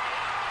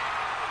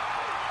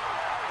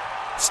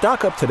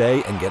 Stock up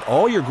today and get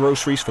all your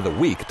groceries for the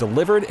week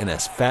delivered in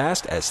as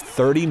fast as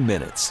 30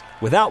 minutes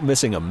without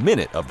missing a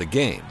minute of the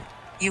game.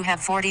 You have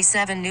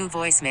 47 new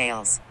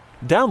voicemails.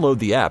 Download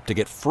the app to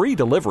get free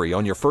delivery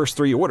on your first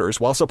 3 orders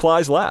while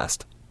supplies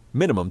last.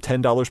 Minimum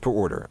 $10 per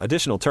order.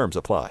 Additional terms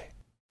apply.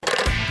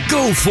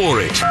 Go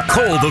for it.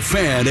 Call the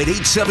Fan at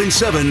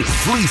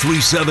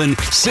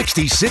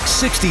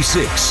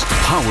 877-337-6666.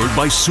 Powered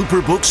by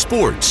Superbook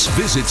Sports.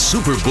 Visit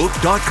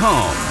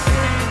superbook.com.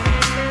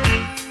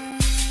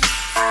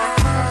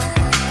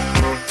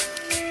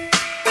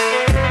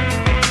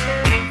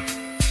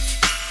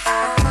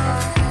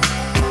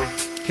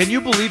 Can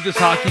you believe this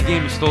hockey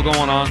game is still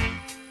going on?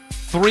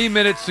 3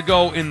 minutes to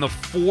go in the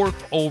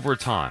 4th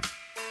overtime.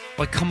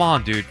 Like, come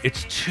on, dude.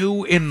 It's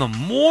 2 a.m.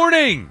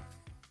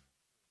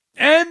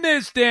 End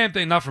this damn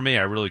thing. Not for me.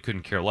 I really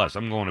couldn't care less.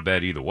 I'm going to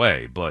bed either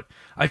way. But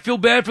I feel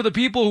bad for the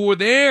people who were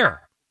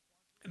there.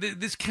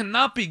 This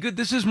cannot be good.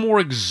 This is more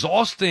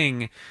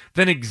exhausting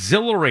than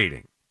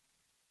exhilarating.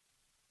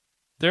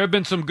 There have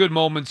been some good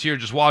moments here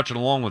just watching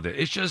along with it.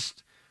 It's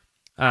just,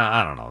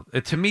 I don't know.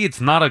 To me,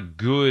 it's not a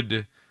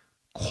good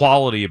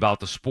quality about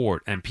the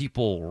sport, and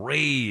people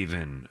rave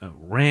and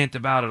rant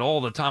about it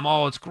all the time.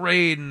 Oh, it's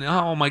great, and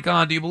oh my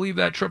God, do you believe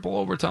that triple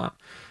overtime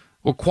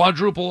or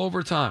quadruple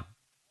overtime?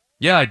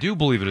 Yeah, I do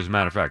believe it, as a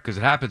matter of fact, because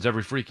it happens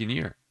every freaking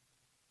year.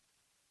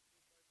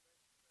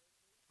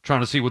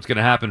 Trying to see what's going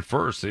to happen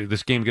first.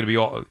 This game going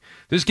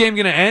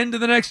to end in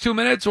the next 2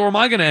 minutes, or am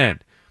I going to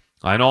end?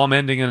 I know I'm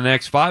ending in the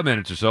next 5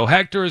 minutes or so.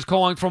 Hector is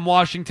calling from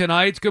Washington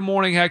Heights. Good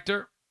morning,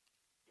 Hector.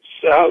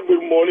 Sal,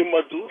 good morning,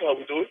 my dude. How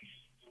we doing?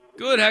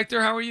 Good,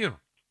 Hector. How are you?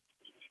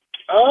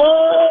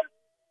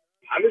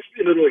 Honestly,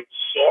 a little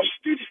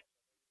exhausted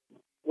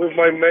with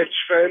my Mets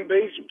fan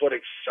base, but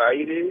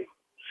excited,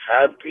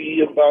 happy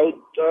about,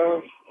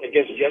 I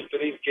guess,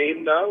 yesterday's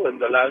game now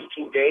and the last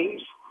 2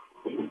 games.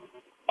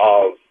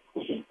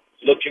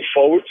 Looking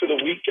forward to the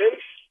weekend.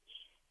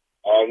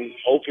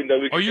 Hoping that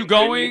we can.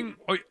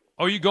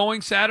 Are you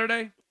going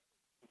Saturday?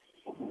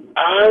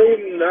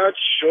 I'm not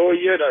sure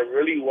yet. I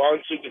really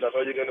want to because I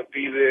know you're going to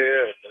be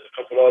there, and there's a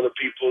couple of other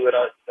people that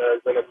are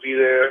going to be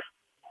there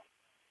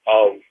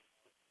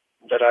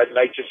that I'd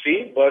like to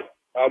see, but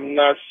I'm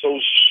not so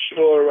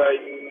sure right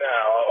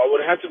now. I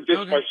would have to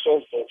ditch my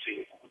softball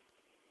team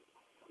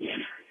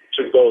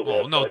to go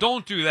there. Oh, no,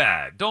 don't do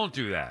that. Don't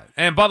do that.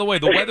 And by the way,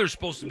 the weather's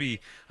supposed to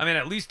be, I mean,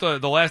 at least the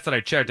last that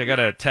I checked, I got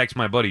to text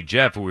my buddy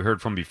Jeff, who we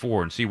heard from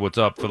before, and see what's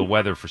up for the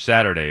weather for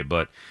Saturday,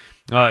 but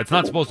it's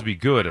not supposed to be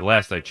good at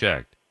last I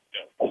checked.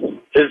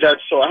 Is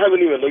that so? I haven't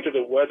even looked at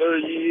the weather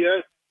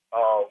yet.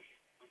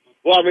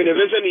 Well, I mean, if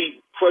there's any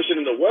question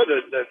in the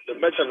weather, then the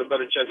Mets have a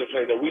better chance of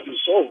playing than we do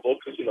softball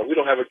because, we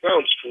don't have a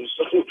ground crew.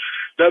 So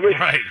that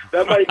might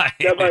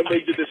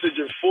make the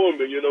decision for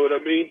me, you know what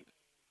I mean?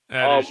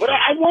 But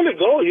I want to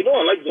go,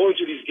 I like going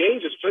to these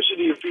games,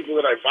 especially if people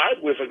that I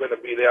vibe with are going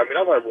to be there. I mean,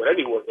 I vibe with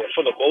anyone there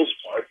for the most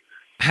part.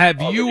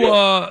 Have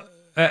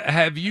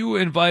you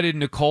invited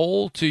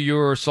Nicole to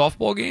your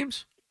softball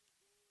games?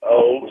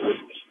 Oh,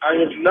 I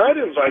have not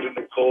invited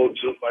Nicole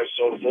to my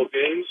softball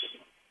games.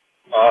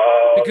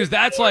 Because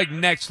that's like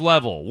next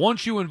level.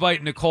 Once you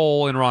invite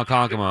Nicole in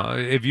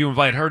Ronkonkoma, if you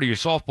invite her to your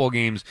softball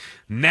games,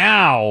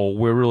 now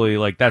we're really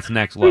like that's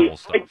next level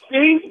stuff. I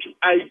think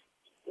I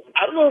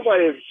don't know if I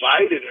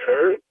invited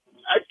her.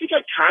 I think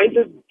I kind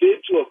of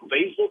did to a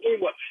baseball game.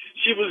 But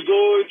she was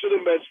going to the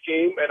Mets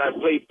game, and I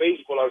played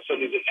baseball on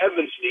Sundays in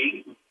Evans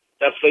League.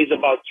 That plays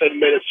about 10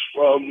 minutes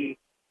from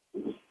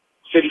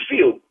Citi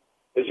Field.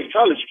 It's in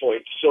College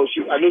Point. So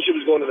I knew she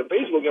was going to the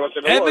baseball game. I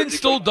said, Evans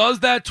still does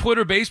that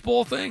Twitter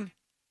baseball thing?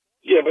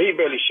 Yeah, but he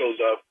barely shows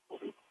up.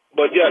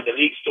 But yeah, the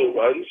league still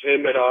runs.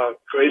 Him and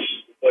Chris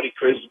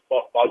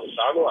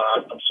Baltasano,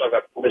 I'm sorry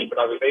I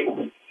mispronounced his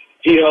name.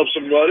 He helps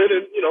him run it,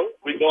 and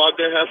we go out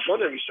there and have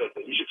fun every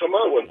Sunday. You should come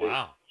out one day.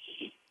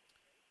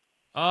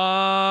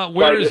 Wow.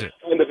 Where is it?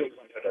 Since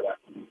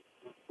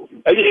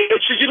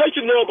you like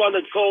to know about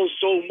Nicole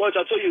so much,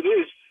 I'll tell you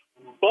this: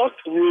 Buck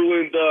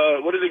ruined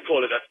what do they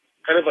call it?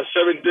 Kind of a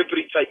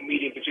serendipity type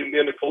meeting between me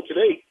and Nicole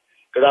today.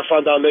 Because I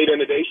found out later in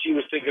the day she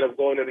was thinking of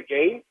going to the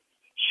game.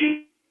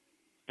 She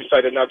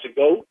decided not to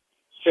go.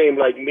 Same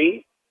like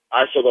me.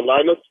 I saw the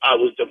lineup. I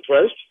was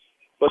depressed.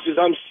 But since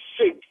I'm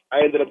sick,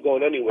 I ended up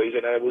going anyways,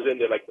 and I was in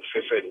there like the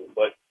 5th inning.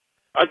 But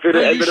I could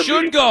have ended up. You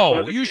should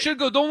go. You should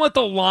go. Don't let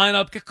the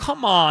lineup.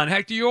 Come on,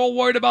 Hector. You're all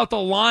worried about the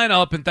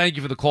lineup, and thank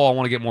you for the call. I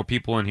want to get more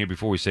people in here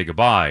before we say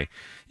goodbye.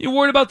 You're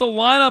worried about the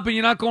lineup, and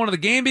you're not going to the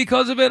game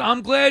because of it?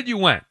 I'm glad you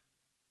went.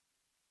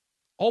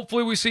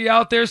 Hopefully we see you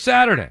out there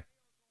Saturday.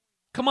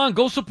 Come on,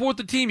 go support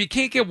the team. You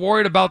can't get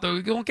worried about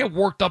don't get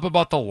worked up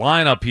about the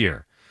lineup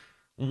here.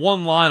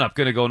 One lineup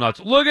going to go nuts.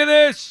 Look at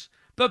this.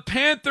 The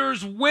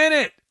Panthers win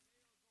it.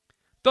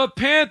 The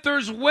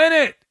Panthers win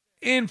it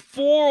in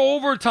 4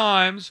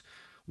 overtimes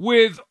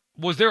with,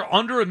 was there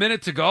under a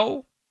minute to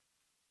go?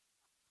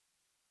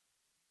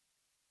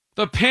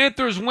 The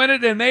Panthers win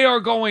it, and they are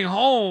going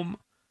home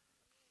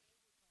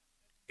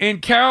in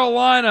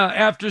Carolina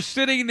after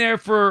sitting there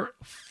for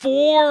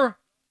 4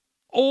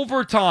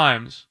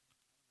 overtimes.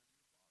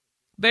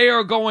 They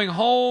are going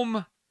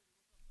home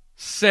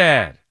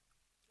sad.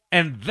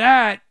 And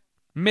that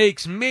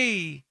makes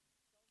me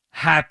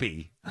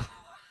happy.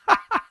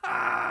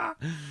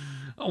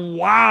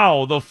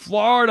 Wow, the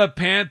Florida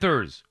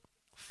Panthers,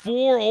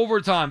 4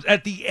 overtimes.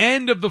 At the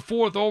end of the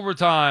 4th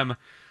overtime,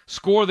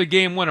 score the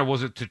game winner.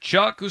 Was it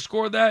Tkachuk who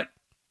scored that?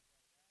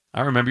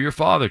 I remember your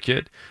father,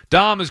 kid.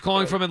 Dom is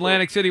calling from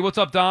Atlantic City. What's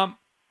up, Dom?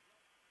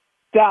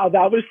 That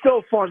was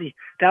so funny.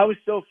 That was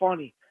so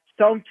funny.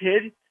 Some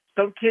kid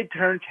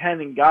turned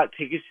 10 and got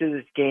tickets to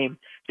this game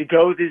to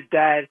go with his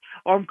dad.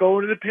 Oh, I'm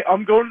going to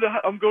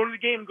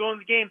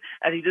the game,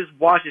 and he just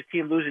watched his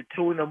team lose at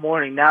 2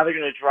 a.m. Now they're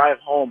going to drive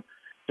home,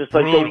 just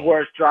like the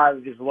worst drive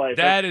of his life.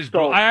 That is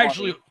so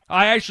funny.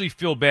 I actually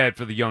feel bad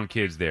for the young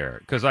kids there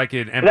because I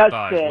can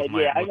empathize with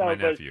my but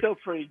nephew. it's still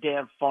pretty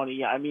damn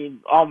funny. I mean,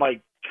 oh my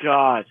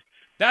God,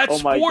 that's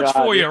sports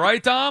for you,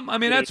 right, Tom? I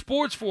mean, that's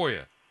sports for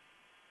you.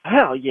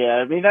 Hell yeah.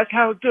 I mean, that's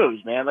how it goes,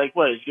 man. Like,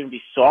 what, it's going to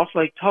be soft?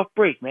 Like, tough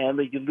break, man.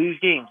 Like, you lose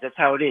games. That's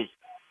how it is.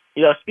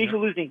 You know, speaking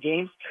of losing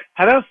games,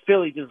 how about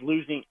Philly just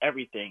losing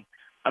everything?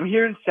 I'm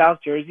here in South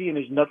Jersey, and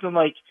there's nothing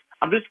like,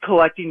 I'm just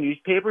collecting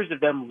newspapers of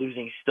them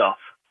losing stuff.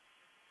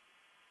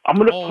 I'm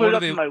going to put it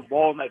up in my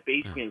wall in my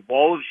basement.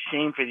 Wall of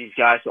shame for these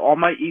guys, so all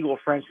my Eagle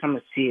friends come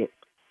to see it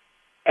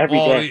every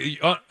day.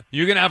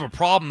 You're going to have a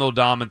problem, though,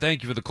 Dom, and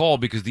thank you for the call,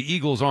 because the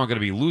Eagles aren't going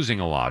to be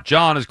losing a lot.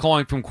 John is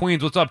calling from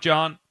Queens. What's up,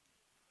 John?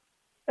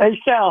 Hey,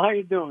 Sal, how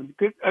you doing?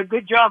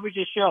 Good job with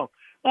your show.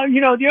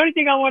 You know, the only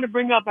thing I want to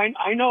bring up,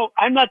 I know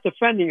I'm not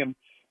defending him,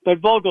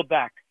 but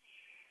Vogelback.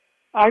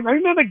 I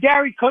remember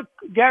Gary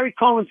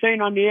Cohen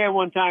saying on the air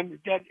one time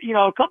that, you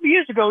know, a couple of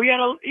years ago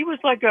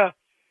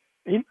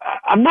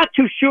I'm not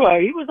too sure.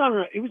 He was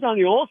on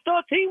the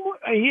All-Star team.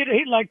 He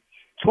hit like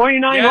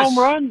 29 home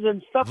runs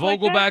and stuff like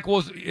that.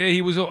 Vogelback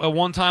he was a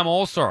one-time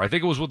All-Star. I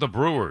think it was with the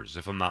Brewers,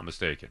 if I'm not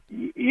mistaken.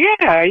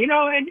 Yeah, you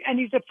know, and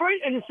he's the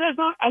first. And it says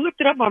I looked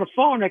it up on the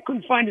phone. I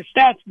couldn't find the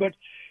stats, but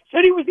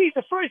said he's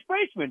the first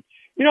baseman.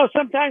 You know,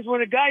 sometimes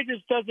when a guy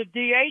just does a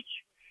DH,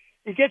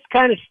 it gets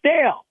kind of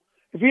stale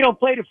if you don't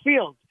play the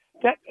field.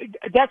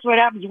 That's what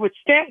happens with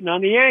Stanton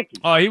on the Yankees.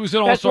 He was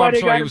an All-Star. I'm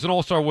sorry, he was an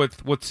All-Star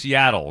with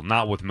Seattle,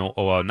 not with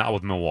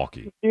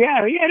Milwaukee.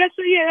 Yeah,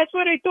 that's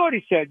what I thought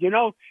he said. You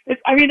know,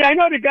 I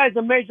know the guy's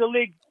a major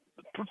league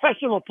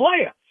professional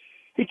player.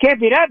 He can't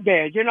be that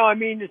bad. You know, I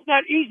mean, it's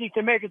not easy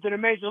to make it to the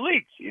major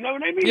leagues. You know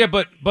what I mean? Yeah,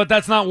 but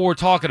that's not what we're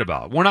talking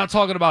about. We're not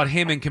talking about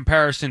him in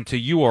comparison to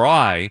you or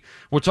I.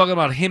 We're talking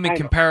about him in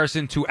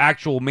comparison to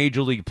actual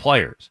major league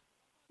players.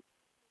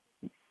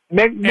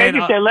 Maybe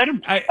if they let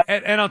him.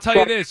 And I'll tell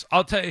you this.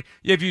 I'll tell you,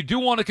 if you do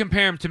want to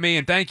compare him to me,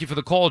 and thank you for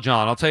the call,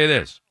 John, I'll tell you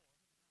this.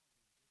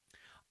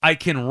 I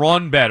can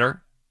run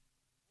better.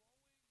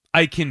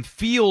 I can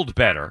field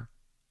better.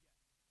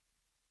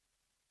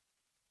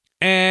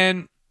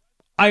 And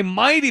I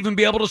might even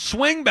be able to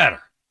swing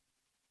better.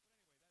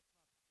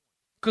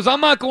 Because I'm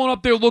not going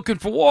up there looking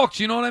for walks,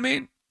 you know what I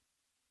mean?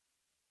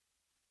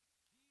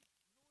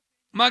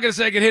 I'm not going to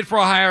say I could hit for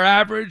a higher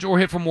average or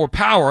hit for more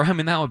power. I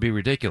mean, that would be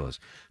ridiculous.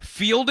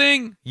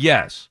 Fielding,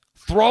 yes.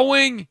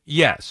 Throwing,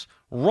 yes.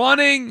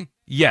 Running,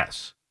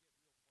 yes.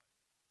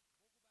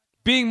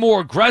 Being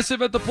more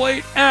aggressive at the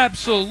plate,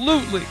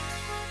 absolutely.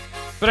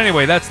 But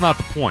anyway, that's not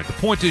the point. The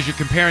point is you're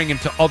comparing him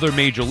to other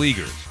major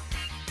leaguers.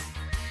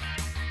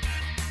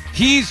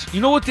 You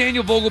know what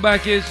Daniel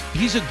Vogelback is?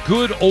 He's a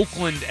good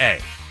Oakland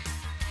A.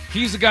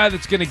 He's the guy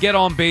that's going to get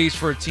on base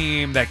for a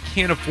team that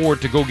can't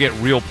afford to go get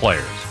real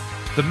players.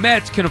 The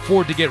Mets can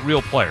afford to get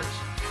real players.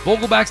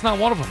 Vogelback's not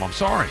one of them. I'm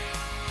sorry.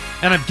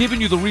 And I've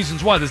given you the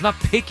reasons why. There's not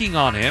picking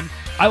on him.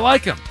 I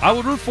like him. I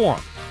would root for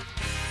him.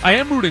 I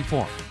am rooting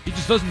for him. He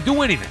just doesn't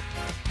do anything.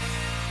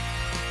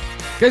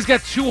 Guy's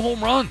got 2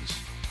 home runs.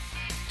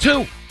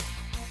 2.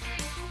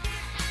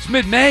 It's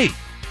mid-May.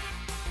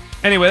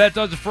 Anyway, that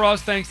does it for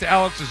us. Thanks to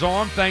Alex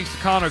Azarm. Thanks to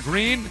Connor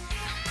Green.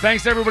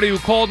 Thanks to everybody who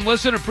called and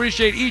listened.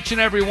 Appreciate each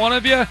and every one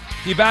of you.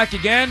 Be back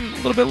again a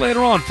little bit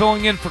later on,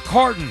 filling in for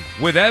Carton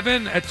with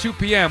Evan at 2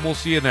 p.m. We'll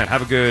see you then.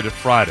 Have a good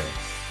Friday.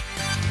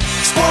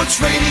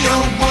 Sports Radio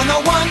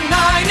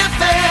 101.9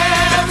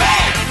 FM.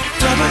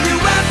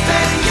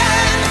 WFAN.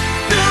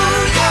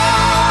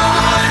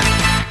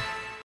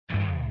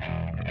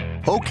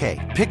 Okay,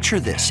 picture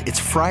this. It's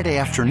Friday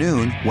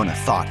afternoon when a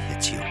thought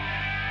hits you.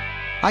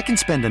 I can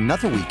spend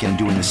another weekend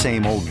doing the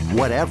same old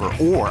whatever,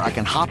 or I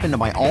can hop into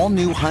my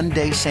all-new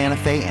Hyundai Santa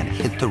Fe and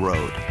hit the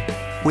road.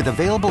 With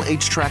available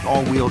H-Track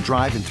all-wheel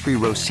drive and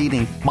 3-row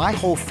seating, my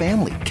whole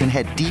family can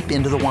head deep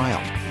into the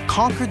wild.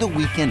 Conquer the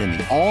weekend in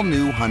the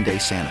all-new Hyundai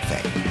Santa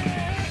Fe.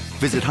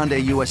 Visit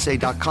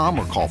HyundaiUSA.com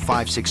or call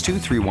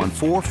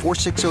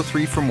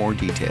 562-314-4603 for more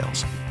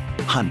details.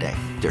 Hyundai,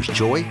 there's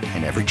joy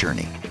in every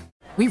journey.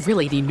 We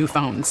really need new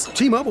phones.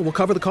 T-Mobile will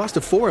cover the cost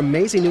of 4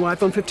 amazing new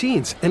iPhone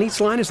 15s, and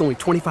each line is only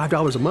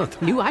 $25 a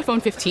month. New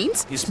iPhone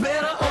 15s? It's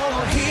better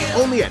over here.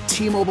 Only at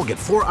T-Mobile, get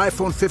 4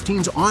 iPhone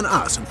 15s on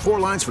us and 4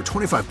 lines for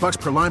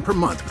 $25 per line per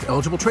month with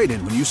eligible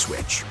trade-in when you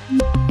switch.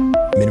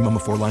 Minimum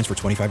of 4 lines for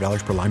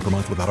 $25 per line per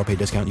month with autopay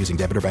discount using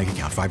debit or bank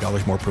account.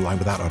 $5 more per line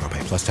without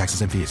autopay, plus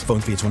taxes and fees. Phone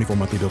fee at 24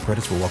 monthly bill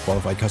credits for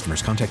well-qualified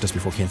customers. Contact us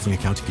before canceling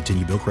account to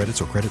continue bill credits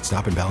or credit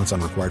stop and balance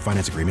on required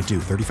finance agreement due.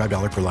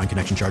 $35 per line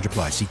connection charge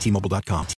applies. See T-Mobile.com.